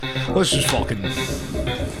Let's just fucking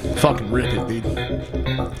rip it, dude.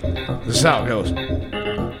 This is how it goes.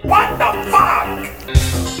 What the fuck?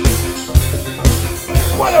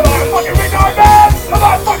 What am I, fucking retard, man? Am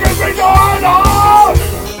I fucking retard? Oh!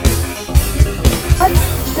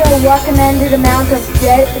 What's the recommended amount of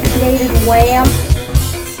dedicated wham?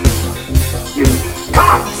 You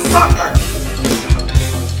cocksucker!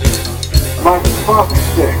 My fuck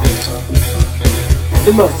stick.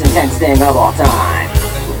 The most intense thing of all time.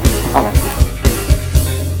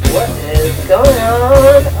 What is going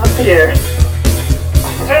on up here?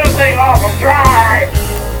 Turn this thing off, I'm dry!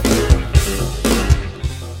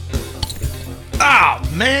 Oh,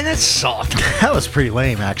 man, that sucked. That was pretty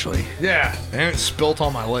lame, actually. Yeah, and it spilt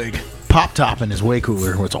on my leg. Pop topping is way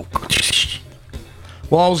cooler. Where it's all.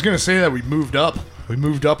 Well, I was going to say that we moved up. We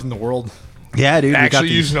moved up in the world. Yeah, dude. Actually we got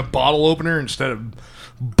these, using a bottle opener instead of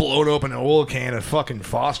blowing open an oil can of fucking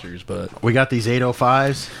Foster's, but... we got these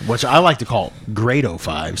 805s, which I like to call grade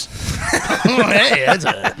 05s. Hey,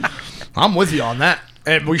 I'm with you on that.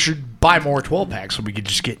 And we should buy more 12-packs so we could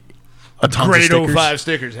just get A ton of grade stickers. 05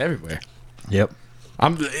 stickers everywhere. Yep.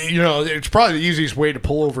 It's probably the easiest way to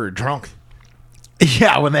pull over a drunk.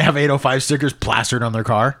 Yeah, when they have 805 stickers plastered on their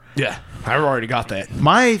car. Yeah, I've already got that.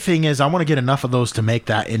 My thing is, I want to get enough of those to make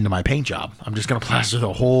that into my paint job. I'm just going to plaster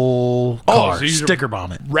the whole car, so you sticker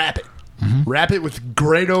bomb it. Wrap it. Wrap it with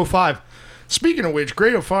grade 05. Speaking of which,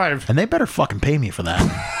 grade 05, And they better fucking pay me for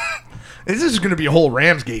that. this is going to be a whole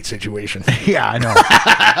Ramsgate situation. Yeah, I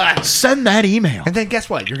know. Send that email. And then guess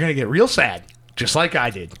what? You're going to get real sad, just like I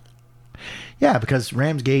did. Yeah, because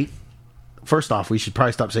Ramsgate, first off, we should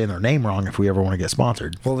probably stop saying their name wrong if we ever want to get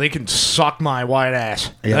sponsored. Well, they can suck my white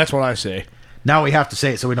ass. Yep. That's what I say. Now we have to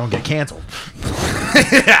say it so we don't get canceled.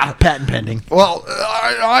 Yeah. Patent pending. Well,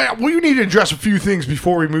 we need to address a few things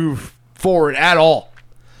before we move forward at all.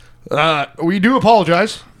 We do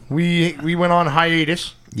apologize. We went on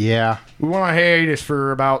hiatus. Yeah. We went on hiatus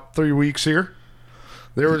for about 3 weeks here.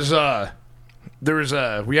 We had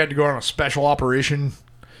to go on a special operation,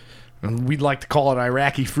 and we'd like to call it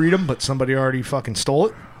Iraqi freedom, but somebody already fucking stole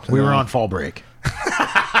it. So, We were on fall break.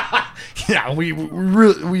 Yeah, we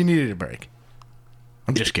really needed a break.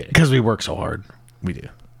 I'm just kidding. Because we work so hard. We do.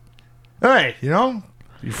 Hey, you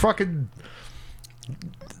fucking.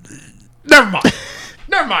 Never mind.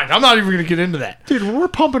 Never mind. I'm not even going to get into that. Dude, we're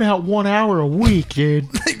pumping out 1 hour a week, dude.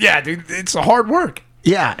 Yeah, dude, it's a hard work.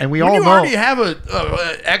 Yeah, and we When all you know. already have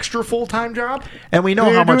a extra full-time job, And we know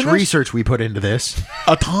You're how much doing this? research we put into this.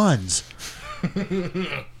 A tons.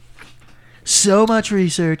 So much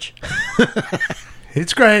research.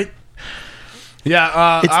 it's great.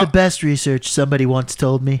 Yeah, It's the best research, somebody once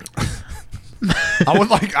told me.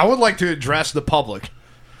 I would like to address the public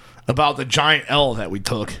about the giant L that we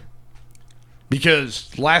took,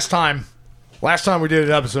 because last time we did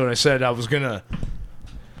an episode, I said I was gonna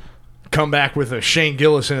come back with a Shane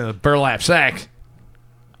Gillis in a burlap sack,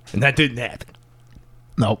 and that didn't happen.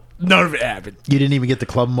 Nope. None of it happened. You didn't even get to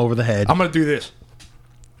club him over the head. I'm gonna do this.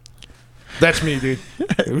 That's me, dude.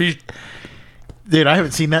 Dude, I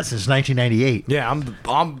haven't seen that since 1998. Yeah,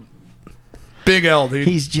 I'm Big L, dude.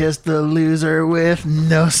 He's just a loser with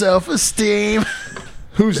no self-esteem.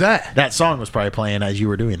 Who's that? That song was probably playing as you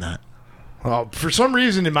were doing that. For some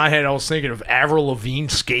reason in my head, I was thinking of Avril Lavigne,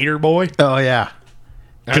 Skater Boy. Oh, yeah.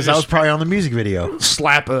 Because that just was probably on the music video.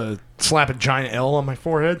 slap a giant L on my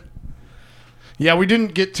forehead. Yeah, we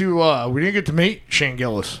didn't get to meet Shane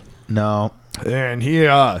Gillis, No. and he.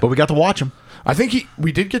 But we got to watch him. I think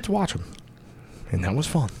we did get to watch him, and that was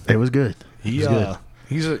fun. It was good. He It was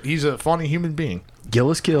good. he's a funny human being.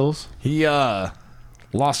 Gillis kills. He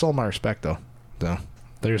lost all my respect though. So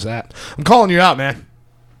there's that. I'm calling you out, man.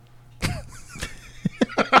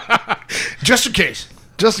 Just in case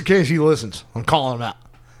he listens, I'm calling him out.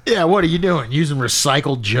 Yeah, what are you doing? Using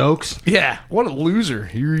recycled jokes? Yeah, what a loser.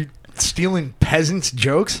 You're stealing peasants'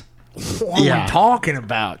 jokes? What are Yeah. we talking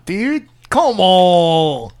about, dude? Come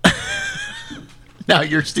on. Now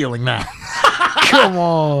you're stealing that. Come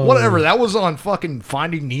on. Whatever, that was on fucking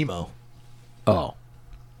Finding Nemo. Oh.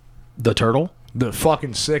 The turtle? The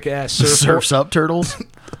fucking sick-ass Surf's Up turtles?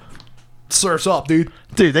 Surf's up, dude.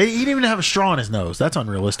 Dude, he didn't even have a straw in his nose. That's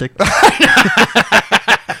unrealistic.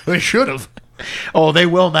 They should have. Oh, they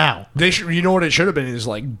will now. You know what it should have been is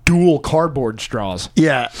like dual cardboard straws.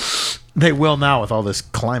 Yeah. They will now with all this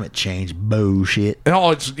climate change bullshit. And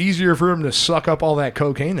it's easier for them to suck up all that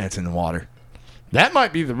cocaine that's in the water. That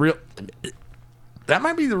might be the real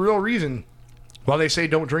reason why they say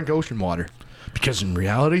don't drink ocean water. Because in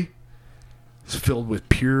reality, it's filled with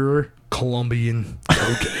pure Colombian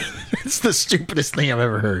cocaine. It's the stupidest thing I've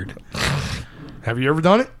ever heard. Have you ever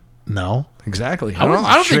done it? No. Exactly. I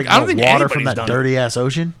don't think water from anybody's that done dirty ass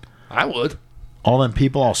ocean. it. I would. All them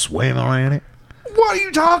people all swimming around it, What are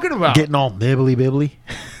you talking about? getting all bibbly bibbly.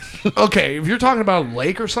 Okay, if you're talking about a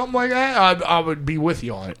lake or something like that, I would be with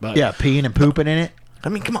you on it. But Yeah, peeing and pooping in it. I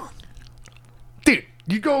mean, come on, dude.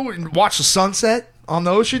 You go and watch the sunset on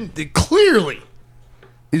the ocean. It clearly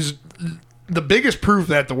is the biggest proof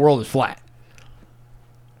that the world is flat.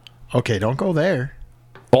 Okay, don't go there.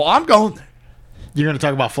 Well, I'm going there. You're going to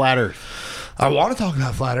talk about flat Earth. I want to talk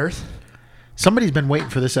about flat Earth. Somebody's been waiting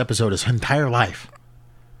for this episode his entire life.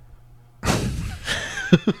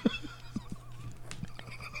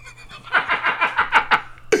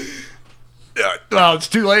 Well, it's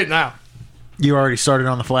too late now. You already started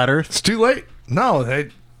on the flat Earth? It's too late. No,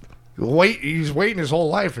 he's waiting his whole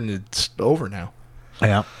life, and it's over now.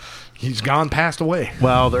 Yeah. He's passed away.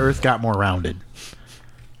 Well, the Earth got more rounded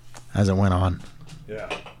as it went on. Yeah.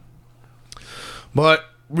 But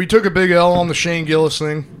we took a big L on the Shane Gillis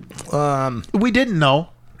thing. We didn't know.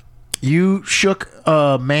 You shook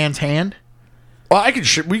a man's hand. Well,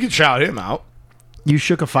 we could shout him out. You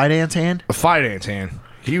shook a finance hand. A finance hand.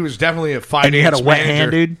 He was definitely a finance And you had a wet manager.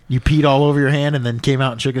 hand, dude. You peed all over your hand and then came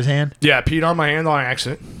out and shook his hand. Yeah, I peed on my hand on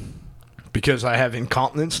accident because I have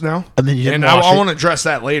incontinence now. And then you didn't And wash I it. want to address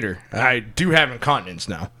that later. I do have incontinence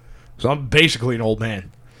now. So I'm basically an old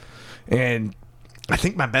man. And I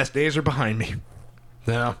think my best days are behind me.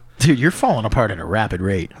 Yeah. Dude, you're falling apart at a rapid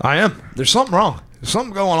rate. I am. There's something wrong. There's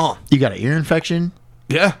something going on. You got an ear infection.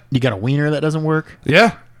 Yeah. You got a wiener that doesn't work.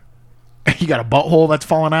 Yeah. You got a butthole that's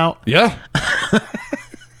falling out. Yeah.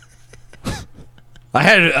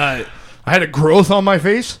 I had a growth on my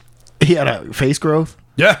face. You got a face growth.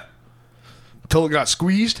 Yeah. Until it got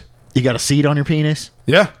squeezed. You got a seed on your penis.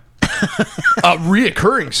 Yeah. A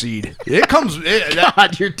reoccurring seed. It comes.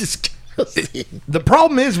 God, you're disgusting. The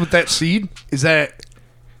problem is with that seed is that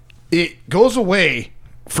it goes away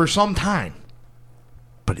for some time,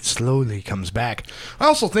 but it slowly comes back. I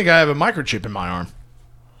also think I have a microchip in my arm.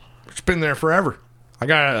 It's been there forever. I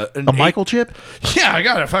got A Michael chip? Yeah, I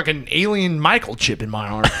got a fucking alien Michael chip in my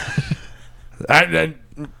arm.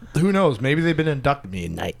 Who knows? Maybe they've been inducting me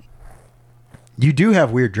at night. You do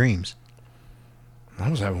have weird dreams. I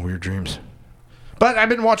was having weird dreams. But I've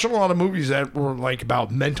been watching a lot of movies that were like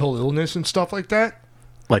about mental illness and stuff like that.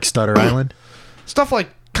 Like Stutter Island? Stuff like,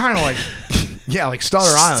 kind of like, yeah, like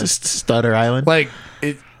Stutter Island. Stutter Island? Like,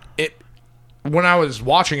 it, when I was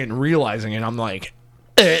watching it and realizing it, I'm like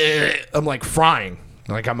frying.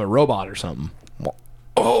 Like I'm a robot or something.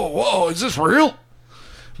 Oh, whoa, is this real?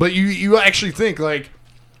 But you actually think, like,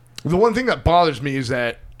 the one thing that bothers me is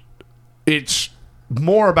that it's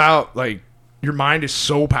more about, like, your mind is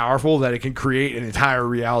so powerful that it can create an entire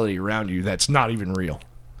reality around you that's not even real.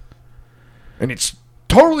 And it's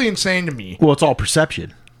totally insane to me. Well, it's all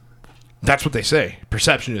perception. That's what they say.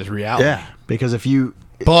 Perception is reality. Yeah, because if you...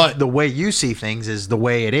 But the way you see things is the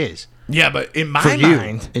way it is. yeah, but in my For you,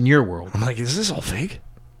 mind, in your world. I'm like, is this all fake?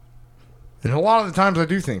 And a lot of the times I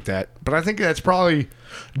do think that. But I think that's probably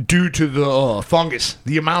due to the fungus,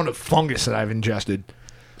 the amount of fungus that I've ingested.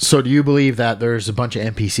 So do you believe that there's a bunch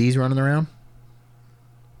of NPCs running around?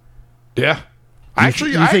 Yeah. You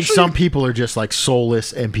think some people are just like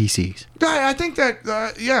soulless NPCs? I think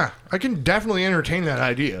that, yeah, I can definitely entertain that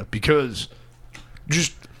idea because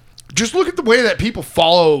just look at the way that people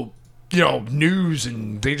follow, news,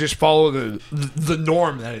 and they just follow the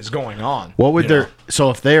norm that is going on. What would so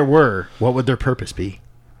if there were, what would their purpose be?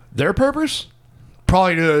 Their purpose?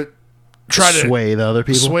 Probably to try to sway the other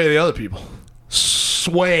people? sway the other people.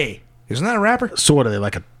 Sway. Isn't that a rapper? So what are they,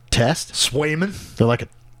 like a test? Swayman? They're like a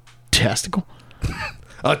testicle?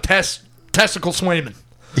 A testicle Swayman.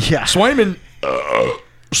 Yeah. Swayman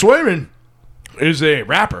is a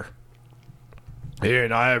rapper.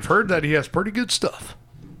 And I've heard that he has pretty good stuff.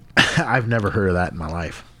 I've never heard of that in my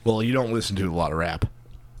life. Well, you don't listen to a lot of rap.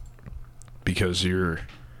 Because you're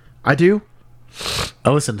I do. I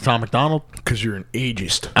listen to Tom McDonald. Because you're an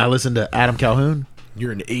ageist. I listen to Adam Calhoun.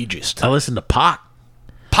 You're an ageist. I listen to Pac.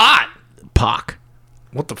 Pac.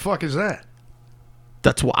 What the fuck is that?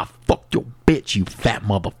 That's why I fucked your bitch, you fat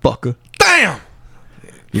motherfucker. Damn!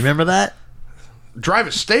 You remember that? Drive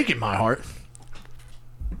a stake in my heart.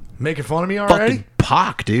 Making fun of me already? Fucking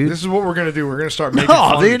Pac, dude. This is what we're going to do. We're going to start making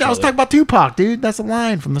fun Oh, of dude, each I was other. talking about Tupac, dude. That's a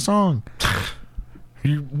line from the song.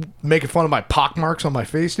 You making fun of my pock marks on my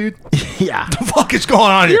face, dude? Yeah. The fuck is going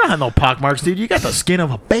on You here? don't have no pock marks, dude. You got the skin of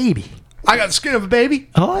a baby. I got the skin of a baby.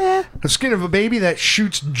 Oh, yeah. The skin of a baby that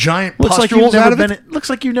shoots giant Looks like pustules you've out never of been. it. Looks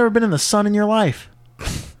like you've never been in the sun in your life.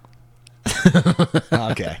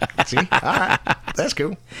 Okay. See? All right. That's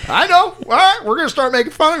cool. I know. All right. We're going to start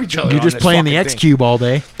making fun of each other. You're on just this playing the fucking X thing. Cube all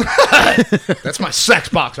day. That's my sex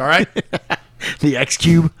box, all right? The X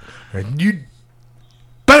Cube. You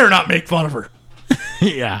better not make fun of her.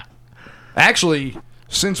 Yeah. Actually,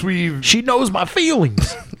 since we've... She knows my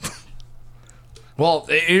feelings. Well,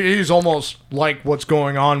 it is almost like what's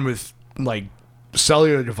going on with, like,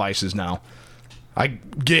 cellular devices now. I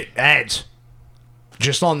get ads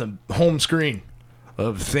just on the home screen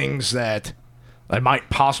of things that I might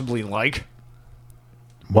possibly like.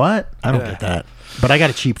 What? I don't Yeah. get that. But I got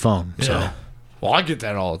a cheap phone, so. Well, I get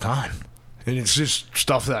that all the time. And it's just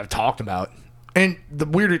stuff that I've talked about. And the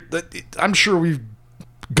weird... I'm sure we've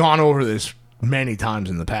gone over this many times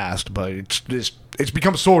in the past, but it's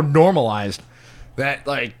become so normalized that,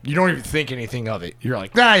 like, you don't even think anything of it. You're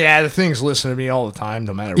like, yeah, the things listen to me all the time,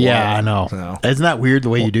 no matter what. Yeah, I know. So, Isn't that weird the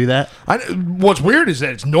way you do that? what's weird is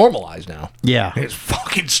that it's normalized now. Yeah. It's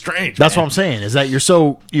fucking strange. That's man. what I'm saying, is that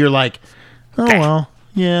you're like, oh, well,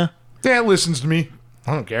 yeah. Yeah, it listens to me.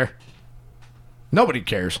 I don't care. Nobody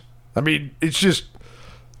cares. I mean, it's just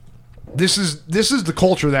this is the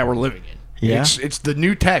culture that we're living in. Yeah. It's the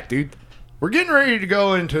new tech, dude. We're getting ready to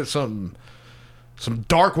go into some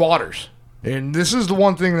dark waters. And this is the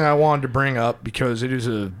one thing that I wanted to bring up because it is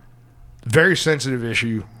a very sensitive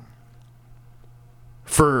issue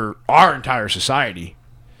for our entire society.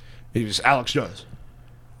 It is Alex Jones.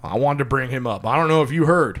 I wanted to bring him up. I don't know if you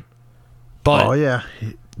heard, but Oh, yeah.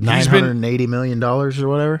 $980 million or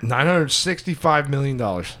whatever $965 million.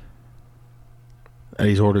 that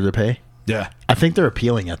he's ordered to pay. Yeah. I think they're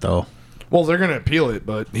appealing it, though. Well, they're going to appeal it,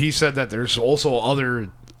 but he said that there's also other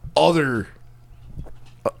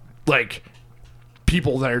like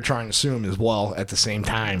people that are trying to sue him as well at the same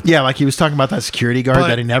time. Yeah, like he was talking about that security guard But-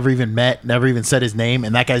 that he never even met, never even said his name,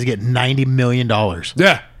 and that guy's getting $90 million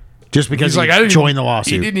Yeah. just because He's like, he I didn't joined the He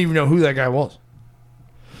lawsuit. didn't even know who that guy was.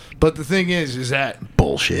 But the thing is that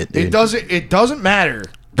Bullshit, dude. it doesn't matter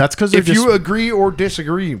That's because if you agree or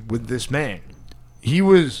disagree with this man. He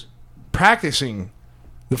was practicing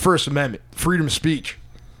the First Amendment, freedom of speech.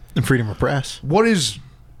 and freedom of press. What is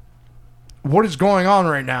going on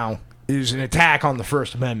right now is an attack on the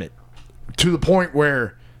First Amendment to the point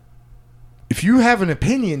where if you have an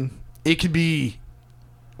opinion, it could be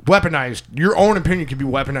weaponized. Your own opinion can be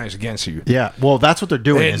weaponized against you. Yeah, well, that's what they're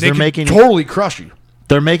doing. And Is they they're can making totally crush you.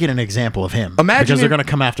 they're making an example of him. Imagine because they're if- going to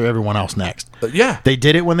come after everyone else next. Yeah. They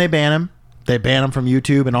did it when they banned him. They banned him from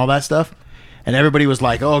YouTube and all that stuff. And everybody was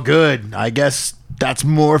like, "Oh, good. I guess that's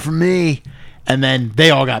more for me." And then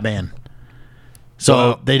they all got banned. So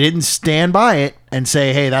Well- they didn't stand by it and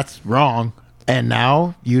say, "Hey, that's wrong." And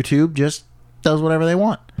now YouTube just does whatever they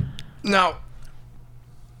want. Now,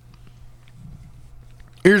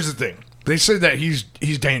 here's the thing. They said that he's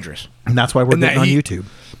dangerous. And that's why we're And that getting on he- YouTube.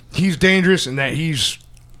 He's dangerous and that he's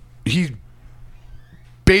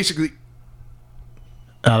basically...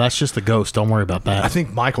 That's just the ghost. Don't worry about I that.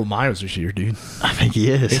 think Michael Myers is here, dude. I think he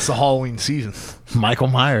is. It's the Halloween season. Michael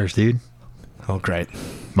Myers, dude. Oh, great.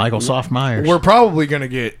 Michael Soft Myers. We're probably gonna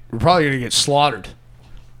get slaughtered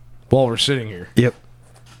while we're sitting here Yep.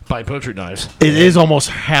 by butcher knives. It is almost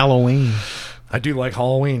Halloween. I do like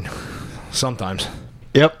Halloween sometimes.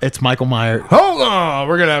 Yep, it's Michael Myers. Hold on,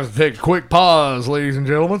 we're gonna have to take a quick pause, ladies and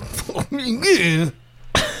gentlemen.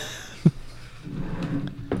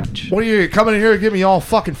 What are you coming in here to get me all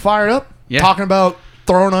fucking fired up? Yeah. Talking about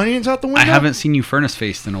throwing onions out the window? I haven't seen you furnace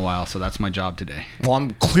faced in a while, so that's my job today. Well,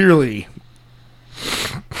 I'm clearly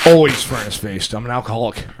always furnace faced. I'm an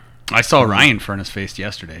alcoholic. I saw Ryan furnace faced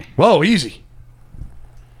yesterday. Whoa, easy.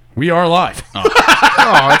 We are live.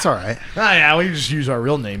 Oh, that's all right. Yeah, we just use our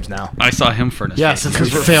real names now. I saw him furnace Yeah, faced. since we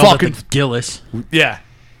we're failed fucking- at the Gillis. Yeah.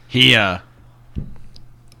 He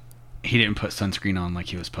didn't put sunscreen on like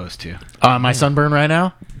he was supposed to. My sunburn right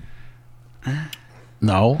now?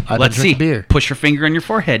 No, I Let's don't see. drink beer. Push your finger on your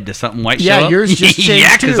forehead. Does something white Yeah, show up? yours just yeah,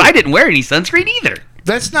 changed, because too. I didn't wear any sunscreen either.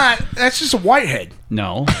 That's just a whitehead.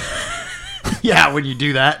 No. Yeah, when you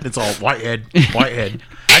do that, it's all whitehead. Whitehead.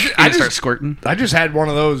 I start squirting. I just had one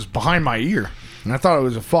of those behind my ear, and I thought it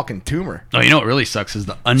was a fucking tumor. Oh, you know what really sucks is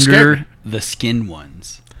the Scared me. under the skin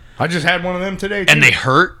ones. I just had one of them today, too. And they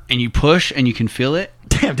hurt, and you push, and you can feel it.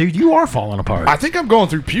 Damn, dude, you are falling apart. I think I'm going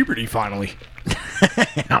through puberty finally.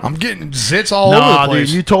 I'm getting zits all over Nah, the place.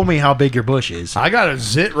 dude, you told me how big your bush is. I got a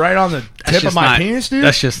zit right on the That's tip of just my not- penis, dude.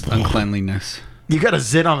 That's just uncleanliness. You got a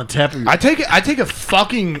zit on the tip of your... I take a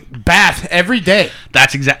fucking bath every day.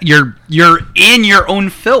 That's exact. You're in your own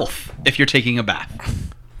filth if you're taking a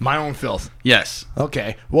bath. My own filth. Yes.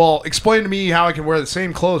 Okay. Well, explain to me how I can wear the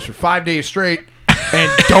same clothes for 5 days straight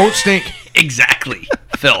and don't stink. Exactly.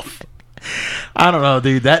 Filth. I don't know,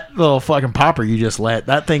 dude. That little fucking popper you just let,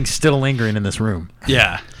 that thing's still lingering in this room.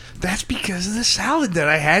 Yeah. That's because of the salad that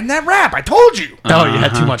I had in that wrap. I told you. Oh, you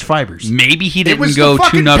had too much fibers. Maybe he didn't was go the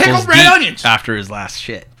fucking two knuckles pickled red deep onions. after his last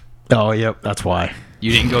shit. Oh, yep, that's why.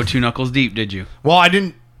 You didn't go 2 knuckles deep, did you? Well, I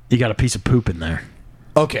didn't. You got a piece of poop in there.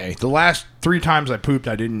 Okay, the last 3 times I pooped,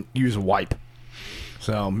 I didn't use a wipe.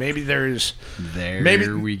 So maybe there's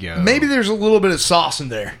There we go. Maybe there's a little bit of sauce in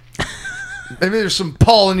there. Maybe there's some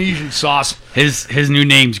Polynesian sauce His new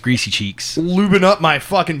name's Greasy Cheeks. lubing up my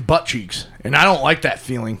fucking butt cheeks, and I don't like that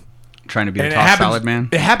feeling. Trying to be a And tossed salad man.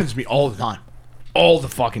 It happens to me all the time, all the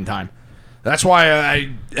fucking time. That's why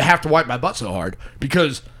I have to wipe my butt so hard,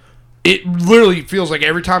 because it literally feels like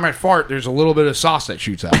every time I fart, there's a little bit of sauce that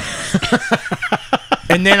shoots out,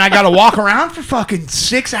 and then I got to walk around for fucking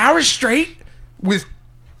 6 hours straight with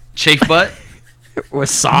Chafe butt. With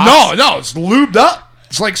sauce? no, it's lubed up.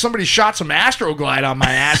 It's like somebody shot some Astroglide on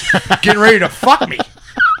my ass, getting ready to fuck me.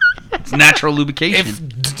 It's natural lubrication.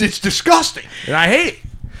 It's disgusting, and I hate it.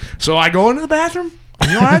 So I go into the bathroom. And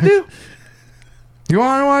you know what I do? You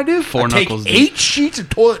want to know what I do? 4 I take knuckles 8 deep. sheets of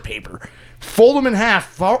toilet paper, fold them in half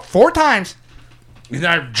 4 times, and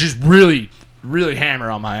I just really, really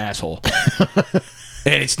hammer on my asshole.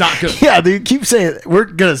 And it's not good. Yeah, dude, keep saying it. We're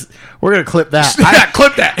gonna clip that.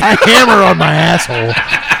 Clip that. I hammer on my asshole.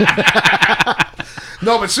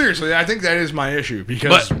 No, but seriously, I think that is my issue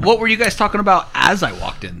because. But what were you guys talking about as I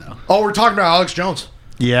walked in, though? Oh, we're talking about Alex Jones.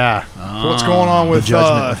 Yeah. What's going on with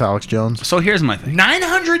Judgment with Alex Jones. So here's my thing,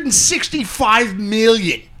 $965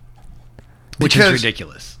 million? which Because is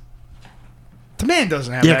ridiculous. The man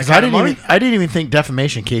doesn't have Yeah, that because kind of money. I didn't even think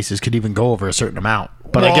defamation cases could even go over a certain amount.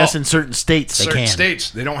 But I Well, guess in certain states they Certain can.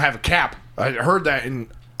 states, they don't have a cap. I heard that in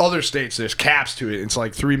other states there's caps to it. It's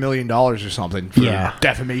like $3 million or something for Yeah.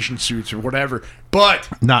 defamation suits or whatever. But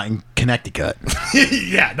Not in Connecticut.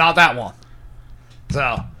 yeah, not that one.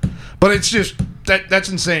 So, but it's just that's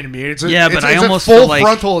insane to me. It's a, Yeah, it's, but I it's almost a full feel like-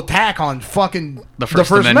 frontal attack on fucking The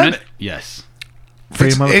First Amendment? Yes.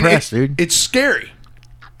 Freedom of the press, dude. It's scary.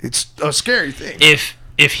 It's a scary thing.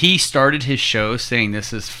 If he started his show saying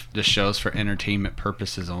this show's for entertainment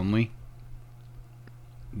purposes only,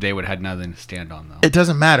 they would have had nothing to stand on, though. It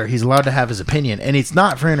doesn't matter. He's allowed to have his opinion, and it's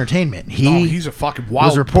not for entertainment. No, He he's a fucking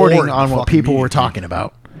wild was reporting boar in on the what fucking people media, were dude. talking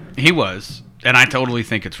about. He was, and I totally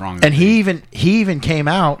think it's wrong. And he even came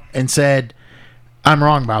out and said, "I'm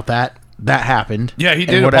wrong about that. That happened." Yeah, he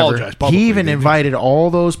and did apologize publicly, He even didn't he? invited all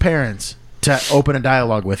those parents to open a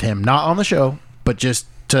dialogue with him, not on the show, but just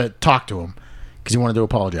to talk to him because he wanted to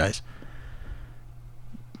apologize.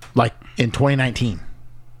 Like in 2019,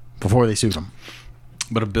 before they sued him.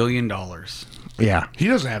 But $1 billion. Yeah. He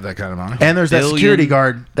doesn't have that kind of money. And there's that $1 security billion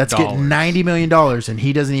guard that's getting $90 million, and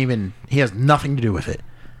he has nothing to do with it.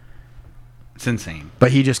 It's insane.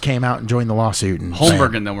 But he just came out and joined the lawsuit. And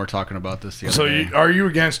Holmberg and them were talking about this the other So day. are you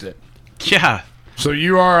against it? Yeah. So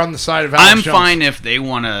you are on the side of Alex I'm Jones. fine if they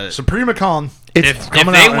want to... Suprema Con. If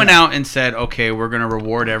coming they out went now. out and said, okay, we're going to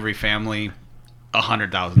reward every family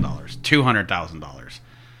 $100,000, $200,000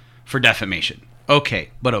 for defamation. Okay,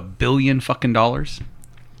 but $1 billion fucking dollars?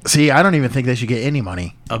 See, I don't even think they should get any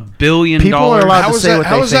money. $1 billion People are allowed to say what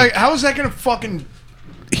how they is think. that? How is that going to fucking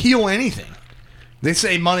heal anything? They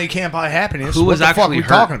say money can't buy happiness. Who what was the fuck actually we hurt?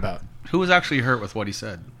 talking about? Who was actually hurt with what he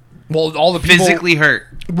said? Well, all the people Physically hurt.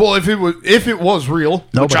 Well, if it was real,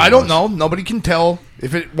 which Nobody I don't knows. know, nobody can tell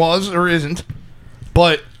if it was or isn't.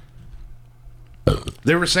 But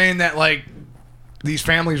they were saying that like these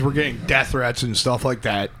families were getting death threats and stuff like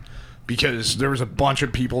that because there was a bunch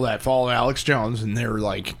of people that followed Alex Jones and they were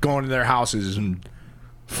like going to their houses and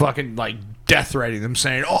fucking like death threatening them,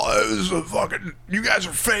 saying, "Oh, this is a fucking you guys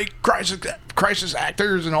are fake crisis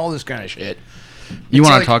actors and all this kind of shit." You It's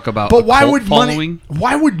want like, to talk about but a why cult would following?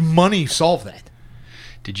 Why would money solve that?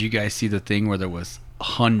 Did you guys see the thing where there was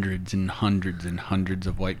hundreds and hundreds and hundreds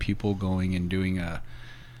of white people going and doing a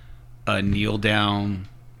kneel down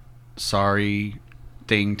sorry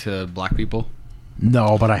thing to black people?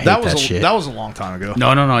 No, but I hate that, shit. That was a long time ago.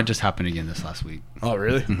 No, it just happened again this last week. Oh,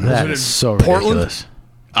 really? That Was it is in so Portland? ridiculous.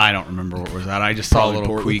 I don't remember what was that. I just saw Probably a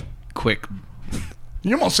little Portland. quick.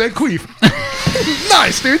 You almost said queef.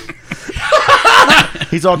 Nice, dude.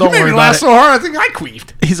 He's all, You don't made worry me about laugh it. so hard, I think I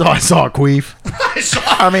queefed. He's all, I saw a queef. I saw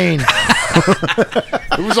I mean,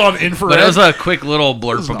 it was on infrared. But it was a quick little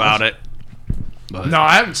blurb was about nice. it. But No,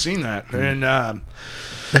 I haven't seen that. And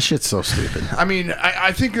that shit's so stupid. I mean,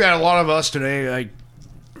 I think that a lot of us today, like,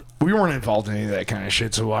 we weren't involved in any of that kind of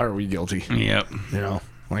shit. So why are we guilty? Yep. You know,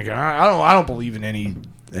 like I don't believe in any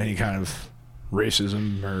kind of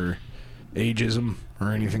racism or ageism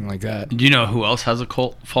or anything like that. Do you know who else has a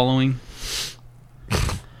cult following?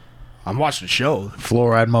 I'm watching the show.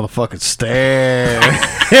 Fluoride motherfucking stare.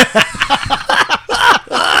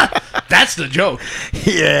 That's the joke.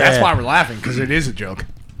 Yeah. That's why we're laughing, because it is a joke.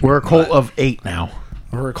 We're a cult of 8 now.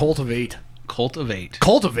 We're a cult of 8. Cultivate.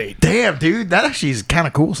 Cultivate. Damn, dude. That actually is kind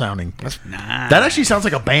of cool sounding. Nah. That actually sounds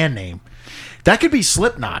like a band name. That could be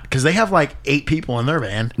Slipknot, because they have like 8 people in their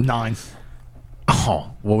band. 9.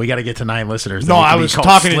 Oh, well, we got to get to 9 listeners. No, then we can I be was called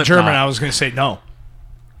talking in Slipknot. German. I was going to say no.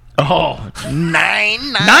 Oh,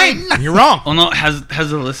 9. 9. You're wrong. Well, no. Has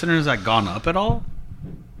the listeners gone up at all?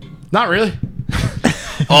 Not really.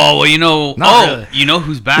 Oh, well, you know. Not really. You know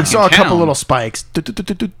who's back We saw a in couple town? little spikes.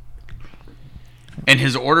 And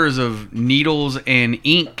his orders of needles and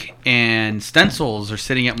ink and stencils are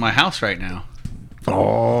sitting at my house right now.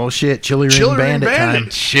 Oh, shit. Chili Ring Chili Ring Bandit Bandit. time.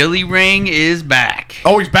 Chili Ring is back.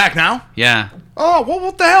 Oh, he's back now? Yeah. Oh, well,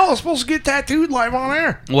 what the hell? I'm supposed to get tattooed live on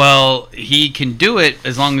air. Well, he can do it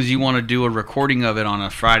as long as you want to do a recording of it on a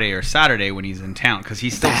Friday or Saturday when he's in town, because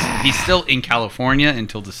he's still in California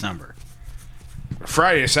until December.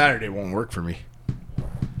 Friday or Saturday won't work for me.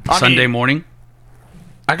 Sunday morning.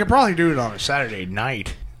 I could probably do it on a Saturday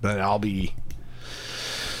night, but I'll be...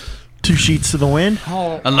 2 sheets to the wind.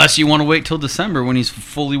 Oh. Unless you want to wait till December when he's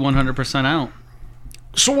fully 100% out.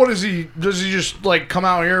 So what is he... Does he just, like, come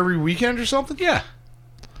out here every weekend or something? Yeah.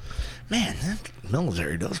 Man, that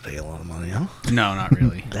military does pay a lot of money, huh? No, not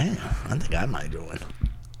really. Damn, I think I might do it.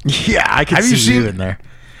 Yeah, I could Have you see you seen- in there.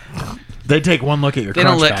 They take one look at your They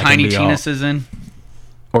crunch don't let back tiny and be all- penises in.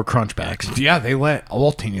 or crunchbacks. Yeah, they let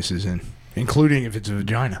all penises in, including if it's a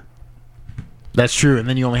vagina. That's true, and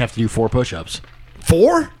then you only have to do 4 push-ups.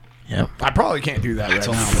 4? Yep. I probably can't do that right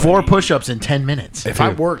now. 4 push-ups in 10 minutes. If I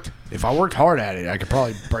worked hard at it, I could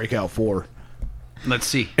probably break out 4 Let's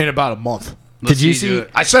see. in about a month. Let's Did you do see-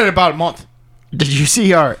 it. I said about a month. Did you see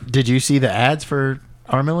the ads for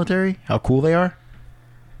our military? How cool they are?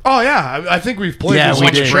 Oh yeah, I think we've played Yeah, this we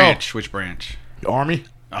on the did. show. Branch? Which branch? Army.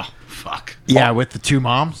 Oh, fuck. Yeah, with the 2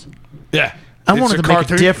 moms. Yeah, I It's wanted a to make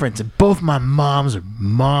cartoon. a difference, and both my moms are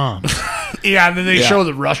moms. Yeah, and then they Yeah. show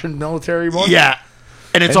the Russian military one. Yeah.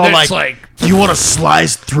 And it's And all then it's like, you want to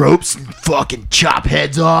slice throats and fucking chop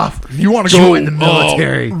heads off? You want to Go go in the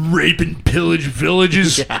military. rape and pillage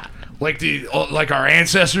villages, Yeah. like our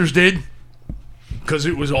ancestors did, because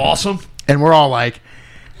it was awesome. And we're all like,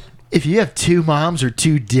 if you have 2 moms or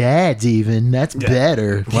 2 dads, even, that's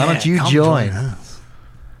better. Why don't you come join? us.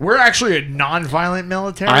 We're actually a non-violent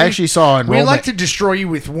military. I actually saw We enrollment. like to destroy you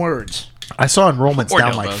with words. I saw enrollments Or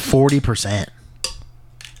down like dildos. 40%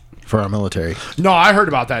 for our military. No, I heard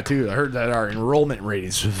about that too. I heard that our enrollment rate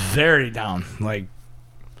is very down. Like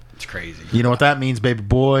It's crazy. You know what that means, baby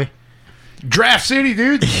boy? Draft City,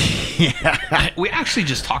 dude. We actually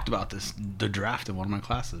just talked about this, the draft in one of my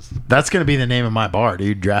classes. That's going to be the name of my bar,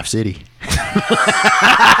 dude. Draft City.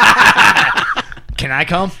 Can I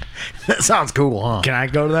come? That sounds cool, huh? Can I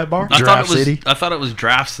go to that bar? Draft City? I thought it was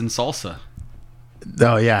drafts and salsa.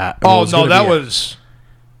 Oh, yeah. Oh It's no, gonna that be a- was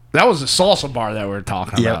the salsa bar that we were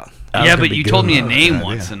talking Yep. about. That was Yeah, gonna but be you good. told me a Oh, name God,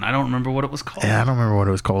 once, yeah. and I don't remember what it was called. Yeah, I don't remember what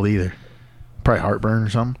it was called either. Probably Heartburn or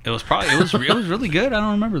something. It was really good. I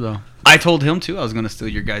don't remember though. I told him too. I was going to steal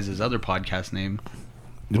your guys' other podcast name.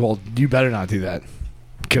 Well, you better not do that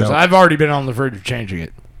because No. I've already been on the verge of changing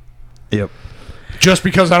it. Yep. Just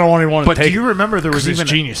because I don't want anyone to But take do you remember there was 'cause it's even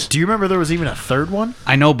genius. Do you remember there was even a third one?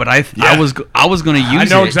 I know, but I Yeah. was going to use I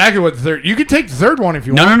know it. exactly what the third. You can take the third one if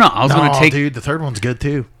you No, want. no, no. I was going to take. dude. The third one's good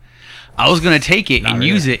too. I was going to take it and really.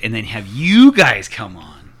 use it, and then have you guys come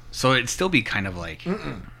on. So it'd still be kind of like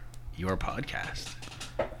your podcast.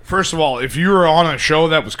 First of all, if you were on a show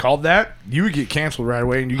that was called that, you would get canceled right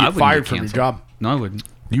away and you I get wouldn't fired get from your canceled. job. No, I wouldn't.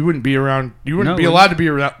 You wouldn't be around. You wouldn't No, be I allowed to be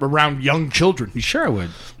around young children. You sure I would?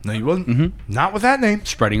 No, you wouldn't. Not with that name.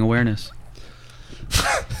 Spreading awareness.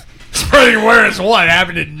 Spreading awareness. What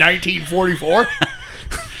happened in 1944?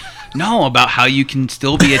 No, about how you can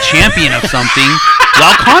still be a champion of something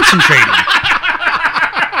while concentrating.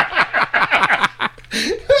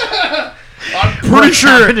 Pretty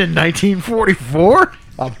sure. in 1944.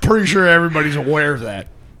 I'm pretty sure everybody's aware of that.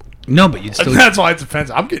 No, but you'd still. That's why it's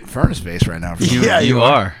offensive. I'm getting furnace face right now. For you. Yeah, you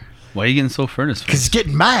are. Why are you getting so furnace? Because he's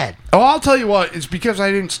getting mad. Oh, I'll tell you what. It's because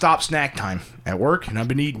I didn't stop snack time at work, and I've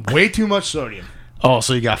been eating way too much sodium. Oh,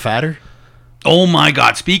 so you got fatter? Oh my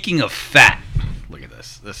God! Speaking of fat, look at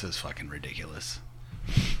this. This is fucking ridiculous.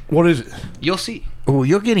 What is it? You'll see. Oh,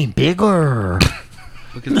 you're getting bigger.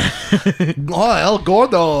 Look at this. Oh, El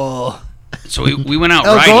Gordo. So we went out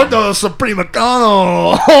El riding. Gordo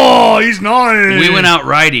Supremacano. Oh, he's nice. We went out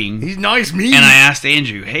riding, He's nice, me. and I asked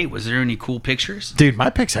Andrew, "Hey, was there any cool pictures?" Dude, my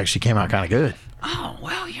pics actually came out kind of good. Oh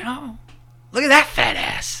well, look at that fat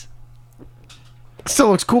ass. Still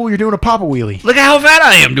looks cool. You're doing a papa wheelie. Look at how fat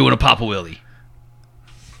I am doing a Papa Willie.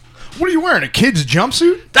 What are you wearing? A kid's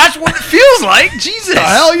jumpsuit? That's what it feels like. Jesus. What the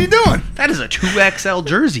hell are you doing? That is a 2XL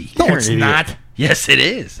jersey. No, You're it's an idiot. not. Yes, it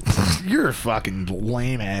is. You're a fucking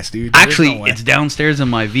lame ass, dude. There's Actually, no way. it's downstairs in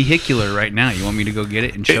my vehicular right now. You want me to go get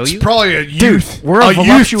it and show It's you? probably a Dude, youth. we're a youth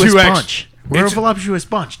voluptuous 2X. bunch. We're a It's- voluptuous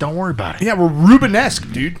bunch. Don't worry about it. Yeah, we're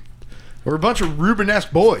Rubenesque, dude. We're a bunch of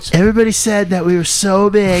Rubenesque boys. Everybody said that we were so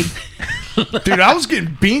big. Dude, I was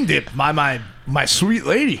getting bean dipped by my sweet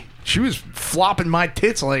lady. She was flopping my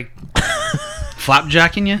tits like,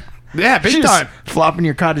 Flapjacking you? yeah, big Just time. flopping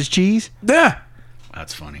your cottage cheese. Yeah.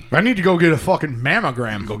 That's funny. I need to go get a fucking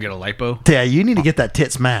mammogram. Go get a lipo. Yeah, you need to get that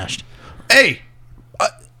tit smashed. Hey,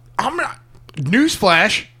 I'm not.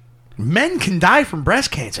 Newsflash: men can die from breast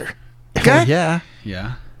cancer. Okay. Well, yeah.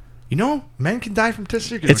 Yeah. You know, men can die from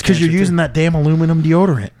testicular. It's because you're cancer, using that damn aluminum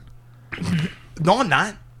deodorant. too. No, I'm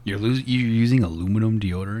not. You're using aluminum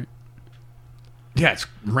deodorant? Yeah, it's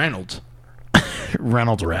Reynolds.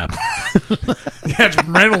 Reynolds wrap. Yeah, it's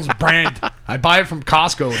Reynolds brand. I buy it from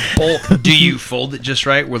Costco in bulk. Do you fold it just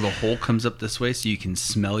right where the hole comes up this way so you can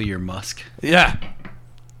smell your musk? Yeah.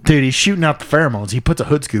 Dude, he's shooting out the pheromones. He puts a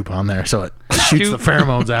hood scoop on there so it shoots the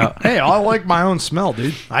pheromones out. Hey, I like my own smell,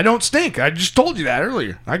 dude. I don't stink. I just told you that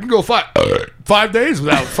earlier. I can go 5 days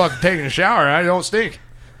without fucking taking a shower. I don't stink.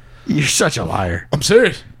 You're such a liar. I'm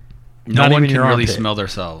serious. No Not one even can your really armpit. smell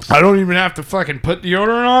themselves. I don't even have to fucking put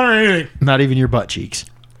deodorant on or anything. Not even your butt cheeks.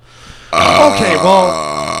 Okay,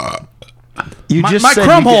 well, You my just my said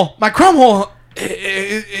crumb you hole,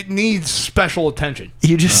 it needs special attention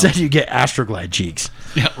You just said you get Astroglide cheeks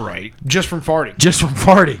Yeah, right. just from farting. just from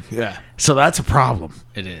farting. Yeah, So that's a problem.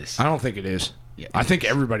 It is. I don't think it is. Yeah. I think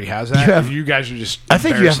everybody has that. You have- You guys are just. I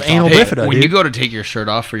think you have embarrassed to anal talk Hey, about bifida, when dude. you go to take your shirt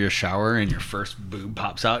off for your shower and your first boob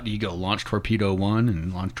pops out, do you go launch torpedo 1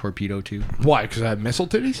 and launch torpedo 2? it. Why? Because I have missile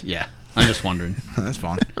titties. Yeah. I'm just wondering. That's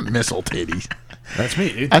fine. Missile titties. That's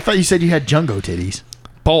me, dude. I thought you said you had Jungo titties.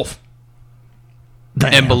 Both.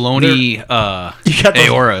 Damn. And baloney You got those-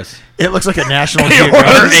 aortas. It looks like a National Or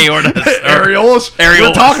Geographic aortas. Areolas. We were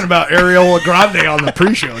Areolas. talking about Areola Grande on the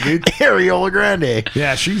pre-show, dude. Areola Grande.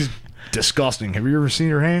 Yeah, she's disgusting. Have you ever seen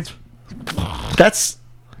her hands? That's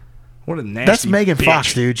What a nasty. that's Megan bitch.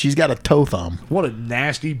 Fox, dude. She's got a toe thumb. What a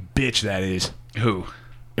nasty bitch that is. Who?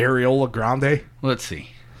 Areola Grande. Let's see.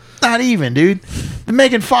 Not even, dude. The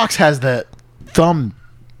Megan Fox has that thumb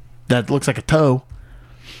that looks like a toe.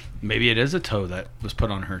 Maybe it is a toe that was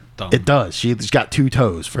put on her thumb. It does. She's got 2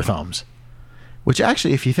 toes for thumbs. Which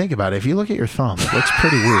actually, if you think about it, if you look at your thumb, it looks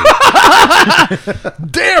pretty weird.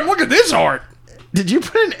 Damn, look at this art. Did you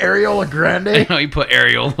put an Areola Grande? I know you put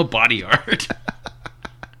areola body art.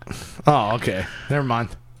 Oh, okay. Never mind.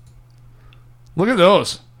 Look at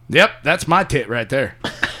those. Yep, that's my tit right there.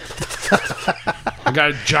 I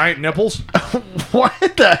got giant nipples. What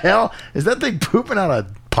the hell? Is that thing pooping out a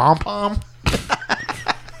pom-pom?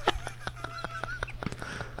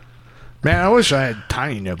 Man, I wish I had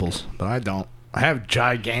tiny nipples, but I don't. I have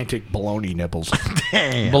gigantic baloney nipples.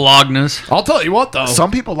 Damn. Bolognas. I'll tell you what, though.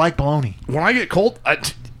 Some people like baloney. When I get cold,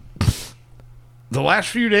 the last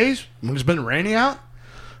few days when it's been raining out,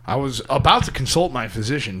 I was about to consult my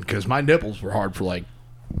physician because my nipples were hard for like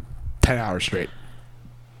 10 hours straight.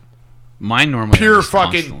 Mine normally Pure are just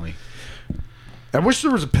fucking- constantly. I wish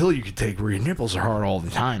there was a pill you could take where your nipples are hard all the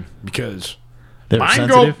time because They're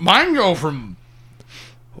sensitive. mine go from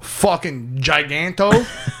fucking giganto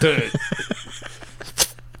to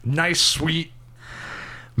nice, sweet.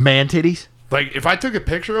 Man titties. Like, if I took a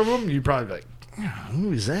picture of them, you'd probably be like, "Yeah,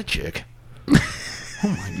 who is that chick? Oh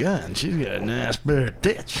my god, she's got a nice pair of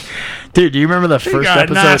tits. Dude, do you remember the She first got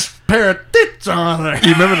episode? a nice pair of tits on her."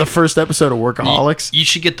 You remember the first episode of Workaholics? You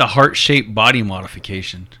should get the heart-shaped body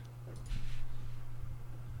modification.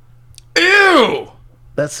 Ew!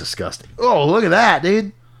 That's disgusting. Oh, look at that,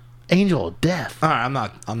 dude. Angel of death. All right, I'm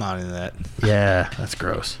not into that. Yeah, that's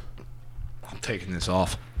gross. I'm taking this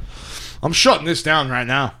off. I'm shutting this down right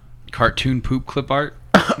now. Cartoon poop clip art.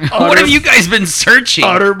 What have you guys been searching?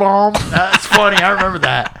 Utter bomb. That's funny. I remember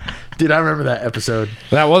that. Dude, I remember that episode.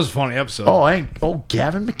 That was a funny episode.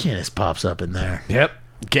 Gavin McInnes pops up in there. Yep.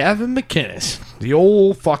 Gavin McInnes, the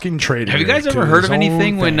old fucking traitor. Have you guys to ever heard his of own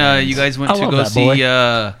anything when things. you guys went I to love go that boy.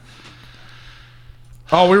 see?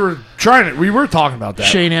 Oh, we were talking about that.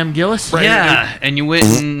 Shane M. Gillis? Right. Yeah, and you went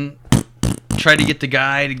and tried to get the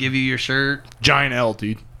guy to give you your shirt. Giant L,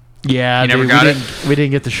 dude. Yeah, You never dude, got it? we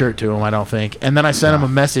didn't get the shirt to him, I don't think. And then I sent him a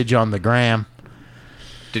message on the gram.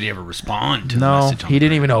 Did he ever respond to the No, message? he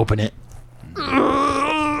didn't even open it.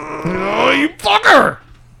 Oh, you fucker!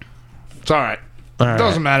 It's all right. All right.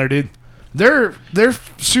 Doesn't matter, dude. They're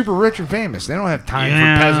super rich and famous. They don't have time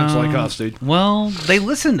for peasants like us, dude. Well, they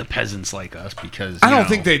listen to peasants like us because I don't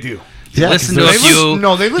think they do. You listen to a few.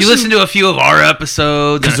 You listen to a few of our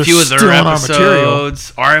episodes and a few of their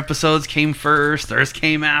episodes. Our episodes came first. Theirs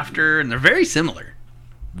came after, and they're very similar.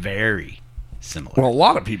 Very similar. Well, a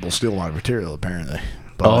lot of people steal my material, apparently.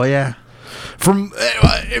 But Oh yeah. From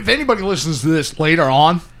if anybody listens to this later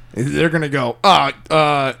on, they're gonna go,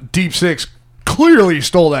 Deep Six clearly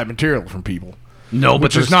stole that material from people. No, but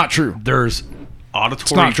which is not true. There's not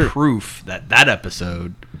auditory true. proof that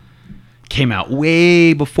episode came out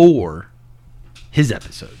way before his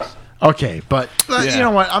episodes. Okay, but Yeah. you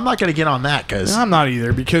know what? I'm not going to get on that because I'm not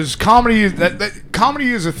either, because comedy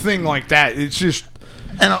comedy is a thing like that. It's just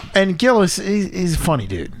and Gillis he's a funny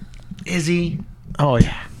dude. Is he? Oh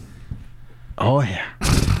yeah. Oh yeah.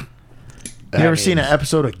 You ever seen an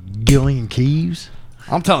episode of Gillian Keeves?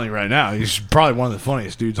 I'm telling you right now, he's probably one of the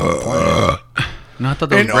funniest dudes on the planet. No, I thought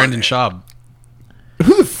that was And, Brandon Schaub.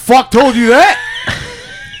 Who the fuck told you that?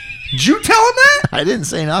 Did you tell him that? I didn't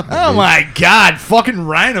say nothing. Oh dude. my god, fucking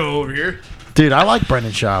Rhino over here Dude, I like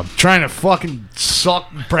Brendan Schaub. trying to fucking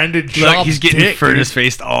suck Brendan Look, Schaub's he's getting dick, furnace dude.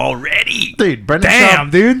 faced already. Dude, Brendan Damn,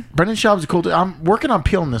 Schaub. dude. Brendan Schaub's a cool dude. I'm working on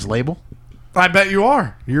peeling this label. I bet you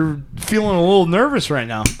are. You're feeling a little nervous right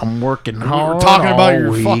now. I'm working hard. We're talking about all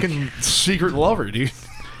your week. fucking secret lover, dude.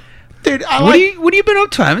 Dude, I What like. have you been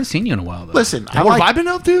up to? I haven't seen you in a while though. Listen, I What like. have I been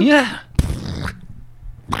up to? Yeah.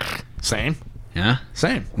 Same. Yeah.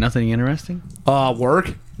 Same. Nothing interesting.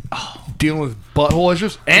 Work. Oh, dealing with butthole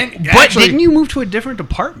issues. And But actually, didn't you move to a different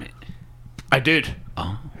department? I did.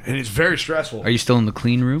 Oh. And it's very stressful. Are you still in the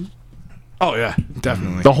clean room? Oh yeah,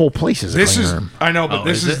 definitely. The whole place is a This clean is room. I know, but Oh,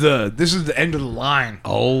 this is is the end of the line.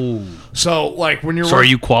 Oh. So like when you're So are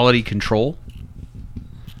you quality control?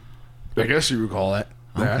 I guess you would call that.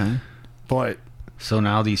 that. Okay. But So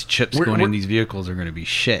now these chips We're- going in we're- these vehicles are going to be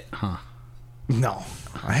shit, huh? no,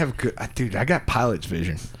 I have good. Dude, I got pilot's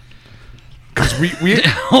vision. Because we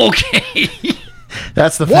Okay.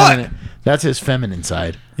 That's the What? feminine. That's his feminine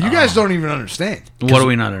side. you guys don't even understand. What do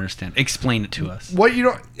we not understand? Explain it to us. What you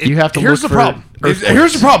don't. You have to Here's look the for problem.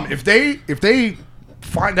 Here's the problem. If they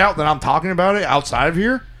find out that I'm talking about it outside of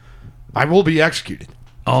here, I will be executed.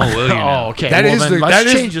 Oh, will you now? Oh, okay. That well, is then the- let's that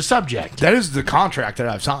is- change the subject. That is the contract that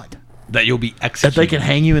I've signed. That you'll be That executed. they can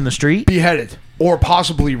hang you in the street. Beheaded or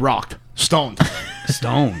possibly rocked, stoned,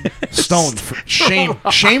 stoned.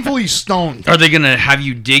 shamefully stoned. Are they going to have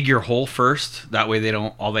you dig your hole first? That way they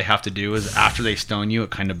don't, all they have to do is after they stone you, it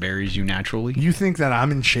kind of buries you naturally. You think that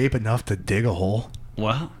I'm in shape enough to dig a hole?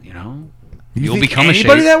 Well, you know, You you'll think become a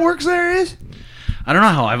anybody shape. that works there is? I don't know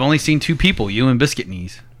how. I've only seen two people, you and Biscuit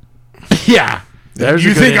Knees. Yeah. There's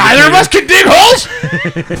You a good think either of indicator. us can dig holes?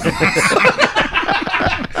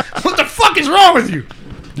 What the fuck is wrong with you?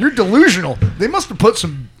 You're delusional. They must have put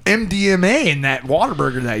some MDMA in that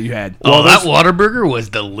Whataburger that you had. Oh, that Whataburger was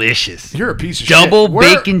delicious. You're a piece of Double shit.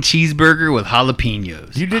 Where- bacon cheeseburger with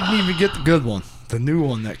jalapenos. You didn't even get the good one. The new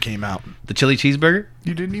one that came out. The chili cheeseburger?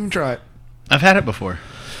 You didn't even try it. I've had it before.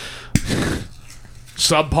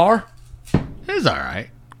 Subpar? It was all right.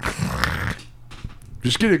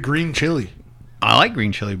 Just get a green chili. I like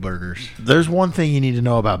green chili burgers. There's one thing you need to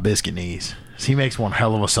know about Biscuit Knees. Is he makes one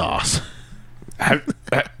hell of a sauce.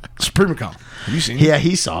 Supremacon. Have you seen it? Yeah,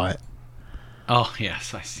 he saw it. Oh,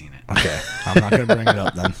 yes, I've seen it. Okay. I'm not going to bring it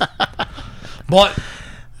up then. But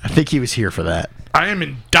I think he was here for that. I am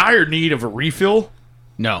in dire need of a refill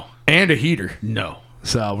No. and a heater. No.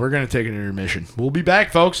 So we're going to take an intermission. We'll be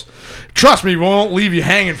back, folks. Trust me, we won't leave you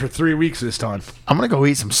hanging for 3 weeks this time. I'm gonna go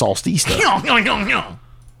eat some salty stuff.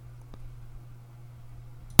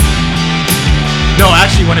 No,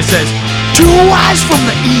 actually, when it says 2 eyes from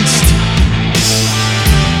the east.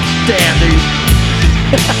 Damn, dude.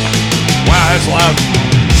 Wow, that's loud.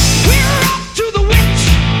 We're off to the witch.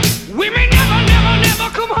 We may never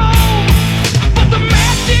come home. But the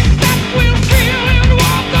magic that we'll feel in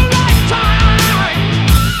walk the lifetime.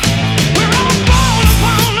 We're all born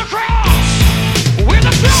upon the cross. With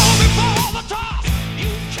a blow before the toss.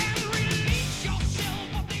 You can release yourself,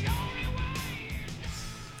 but the only way.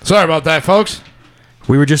 Sorry about that, folks.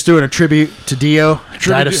 We were just doing a tribute to Dio.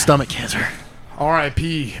 Died of to- stomach cancer.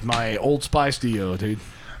 R.I.P. my Old Spice Dio, dude.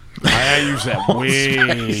 I use that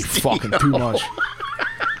way fucking too much.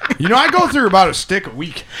 You know, I go through about a stick a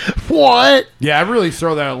week. What? Yeah, I really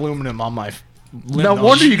throw that aluminum on my. No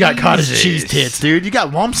wonder you got cottage Jesus. cheese tits, dude. You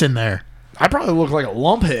got lumps in there. I probably look like a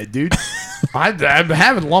lump head, dude. I'm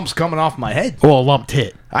having lumps coming off my head. Oh, a lump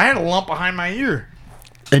tit. I had a lump behind my ear.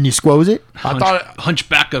 And you squoze it? I thought.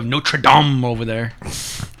 Hunchback of Notre Dame over there.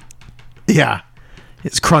 Yeah.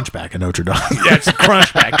 It's Crunchback of Notre Dame. Yeah, it's a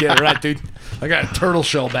Crunchback. Get it right, dude. I got a turtle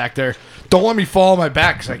shell back there. Don't let me fall on my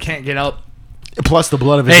back because I can't get up. Plus, the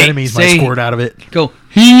blood of his Hey, enemies might say- squirt out of it. Go,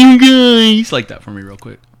 hey, you guys. Like that for me real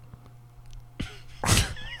quick.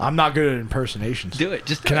 I'm not good at impersonations. Do it.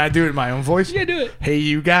 Just Can I do it in my own voice? Yeah, do it. Hey,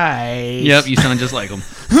 you guys. Yep, you sound just like them.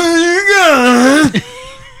 Hey, you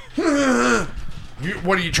guys.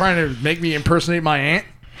 What are you trying to make me impersonate my aunt?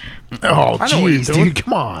 Oh, I know what you're jeez, doing. dude,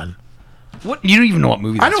 come on. What? You don't even know what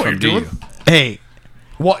movie I that's know what from, you're do doing. you? Hey,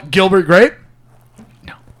 What, Gilbert Grape?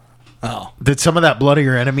 No. Oh. did some of that blood of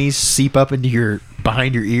your enemies seep up into your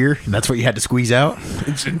behind your ear, and that's what you had to squeeze out?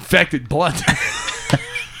 It's infected blood.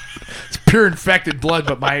 It's pure infected blood,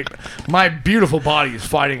 but my beautiful body is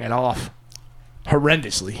fighting it off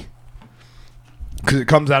horrendously. Because it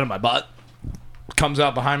comes out of my butt. It comes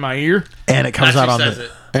out behind my ear. And it comes out on the.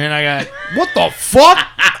 And I got, what the fuck?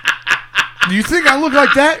 Do you think I look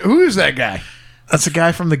like that? Who is that guy? That's the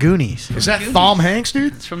guy from the Goonies. Is that Tom Hanks,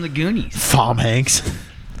 dude? It's from the Goonies. Tom Hanks.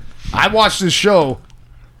 I watched this show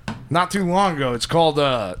not too long ago. It's called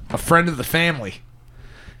A Friend of the Family.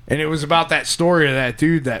 And it was about that story of that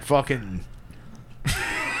dude that fucking...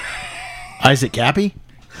 Isaac Cappy?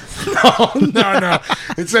 No.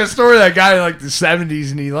 It's that story of that guy in like the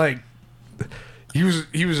 70s and he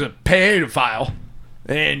was a pedophile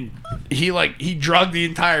and he drugged the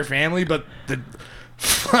entire family, but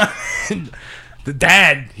the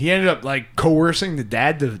dad, he ended up like coercing the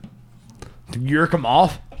dad to yerk him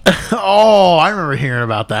off. Oh, I remember hearing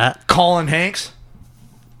about that. Colin Hanks.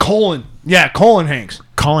 Colin Hanks.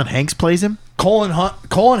 Colin Hanks plays him? Colin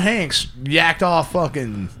Hanks yacked off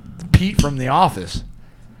fucking Pete from The Office.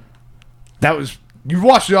 That was... You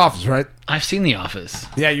watched The Office, right? I've seen The Office.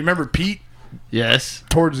 Yeah, you remember Pete Yes.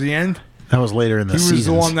 towards the end? That was later in the He was seasons.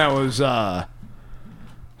 the one that was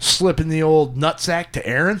slipping the old nutsack to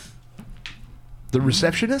Aaron, the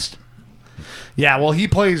receptionist. Yeah, well, he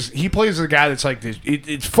plays the guy that's like this.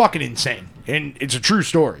 It's fucking insane, and it's a true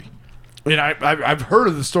story. And I've heard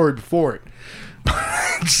of the story before it.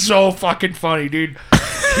 It's so fucking funny, dude.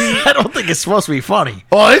 I don't think it's supposed to be funny.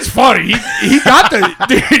 Oh, it's funny. He got the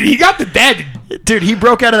dude. He got the dad. Dude, he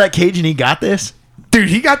broke out of that cage and he got this? Dude,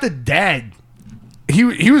 he got the dad.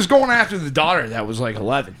 He was going after the daughter that was like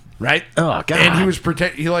 11, right? Oh, God. And he was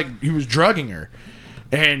he was drugging her,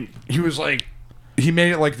 and he was like, he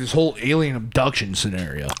made it like this whole alien abduction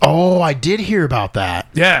scenario. Oh, I did hear about that.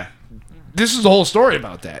 Yeah, this is the whole story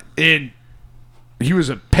about that. And he was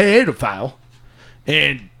a pedophile,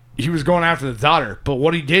 and he was going after the daughter. But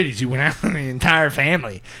what he did is he went after the entire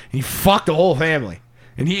family. He fucked the whole family,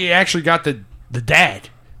 and he actually got the dad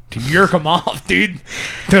to yerk him off, dude,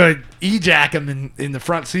 to ejack him in the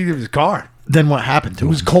front seat of his car. Then what happened to It him?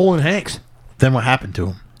 was Colin Hanks. Then what happened to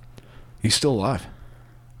him? He's still alive.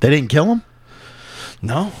 They didn't kill him?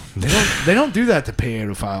 No, they don't do that to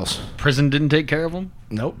pedophiles. Prison didn't take care of him?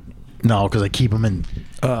 Nope. No, because they keep him in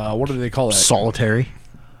What do they call that? solitary.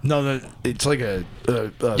 No, it's like a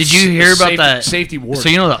Did you hear about that safety ward? So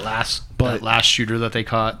you know that last shooter that they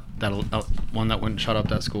caught, that one that went and shot up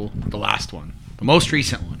that school, the last one, the most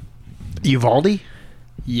recent one. Uvalde?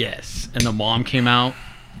 Yes, and the mom came out,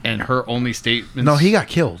 and her only statement. No, he got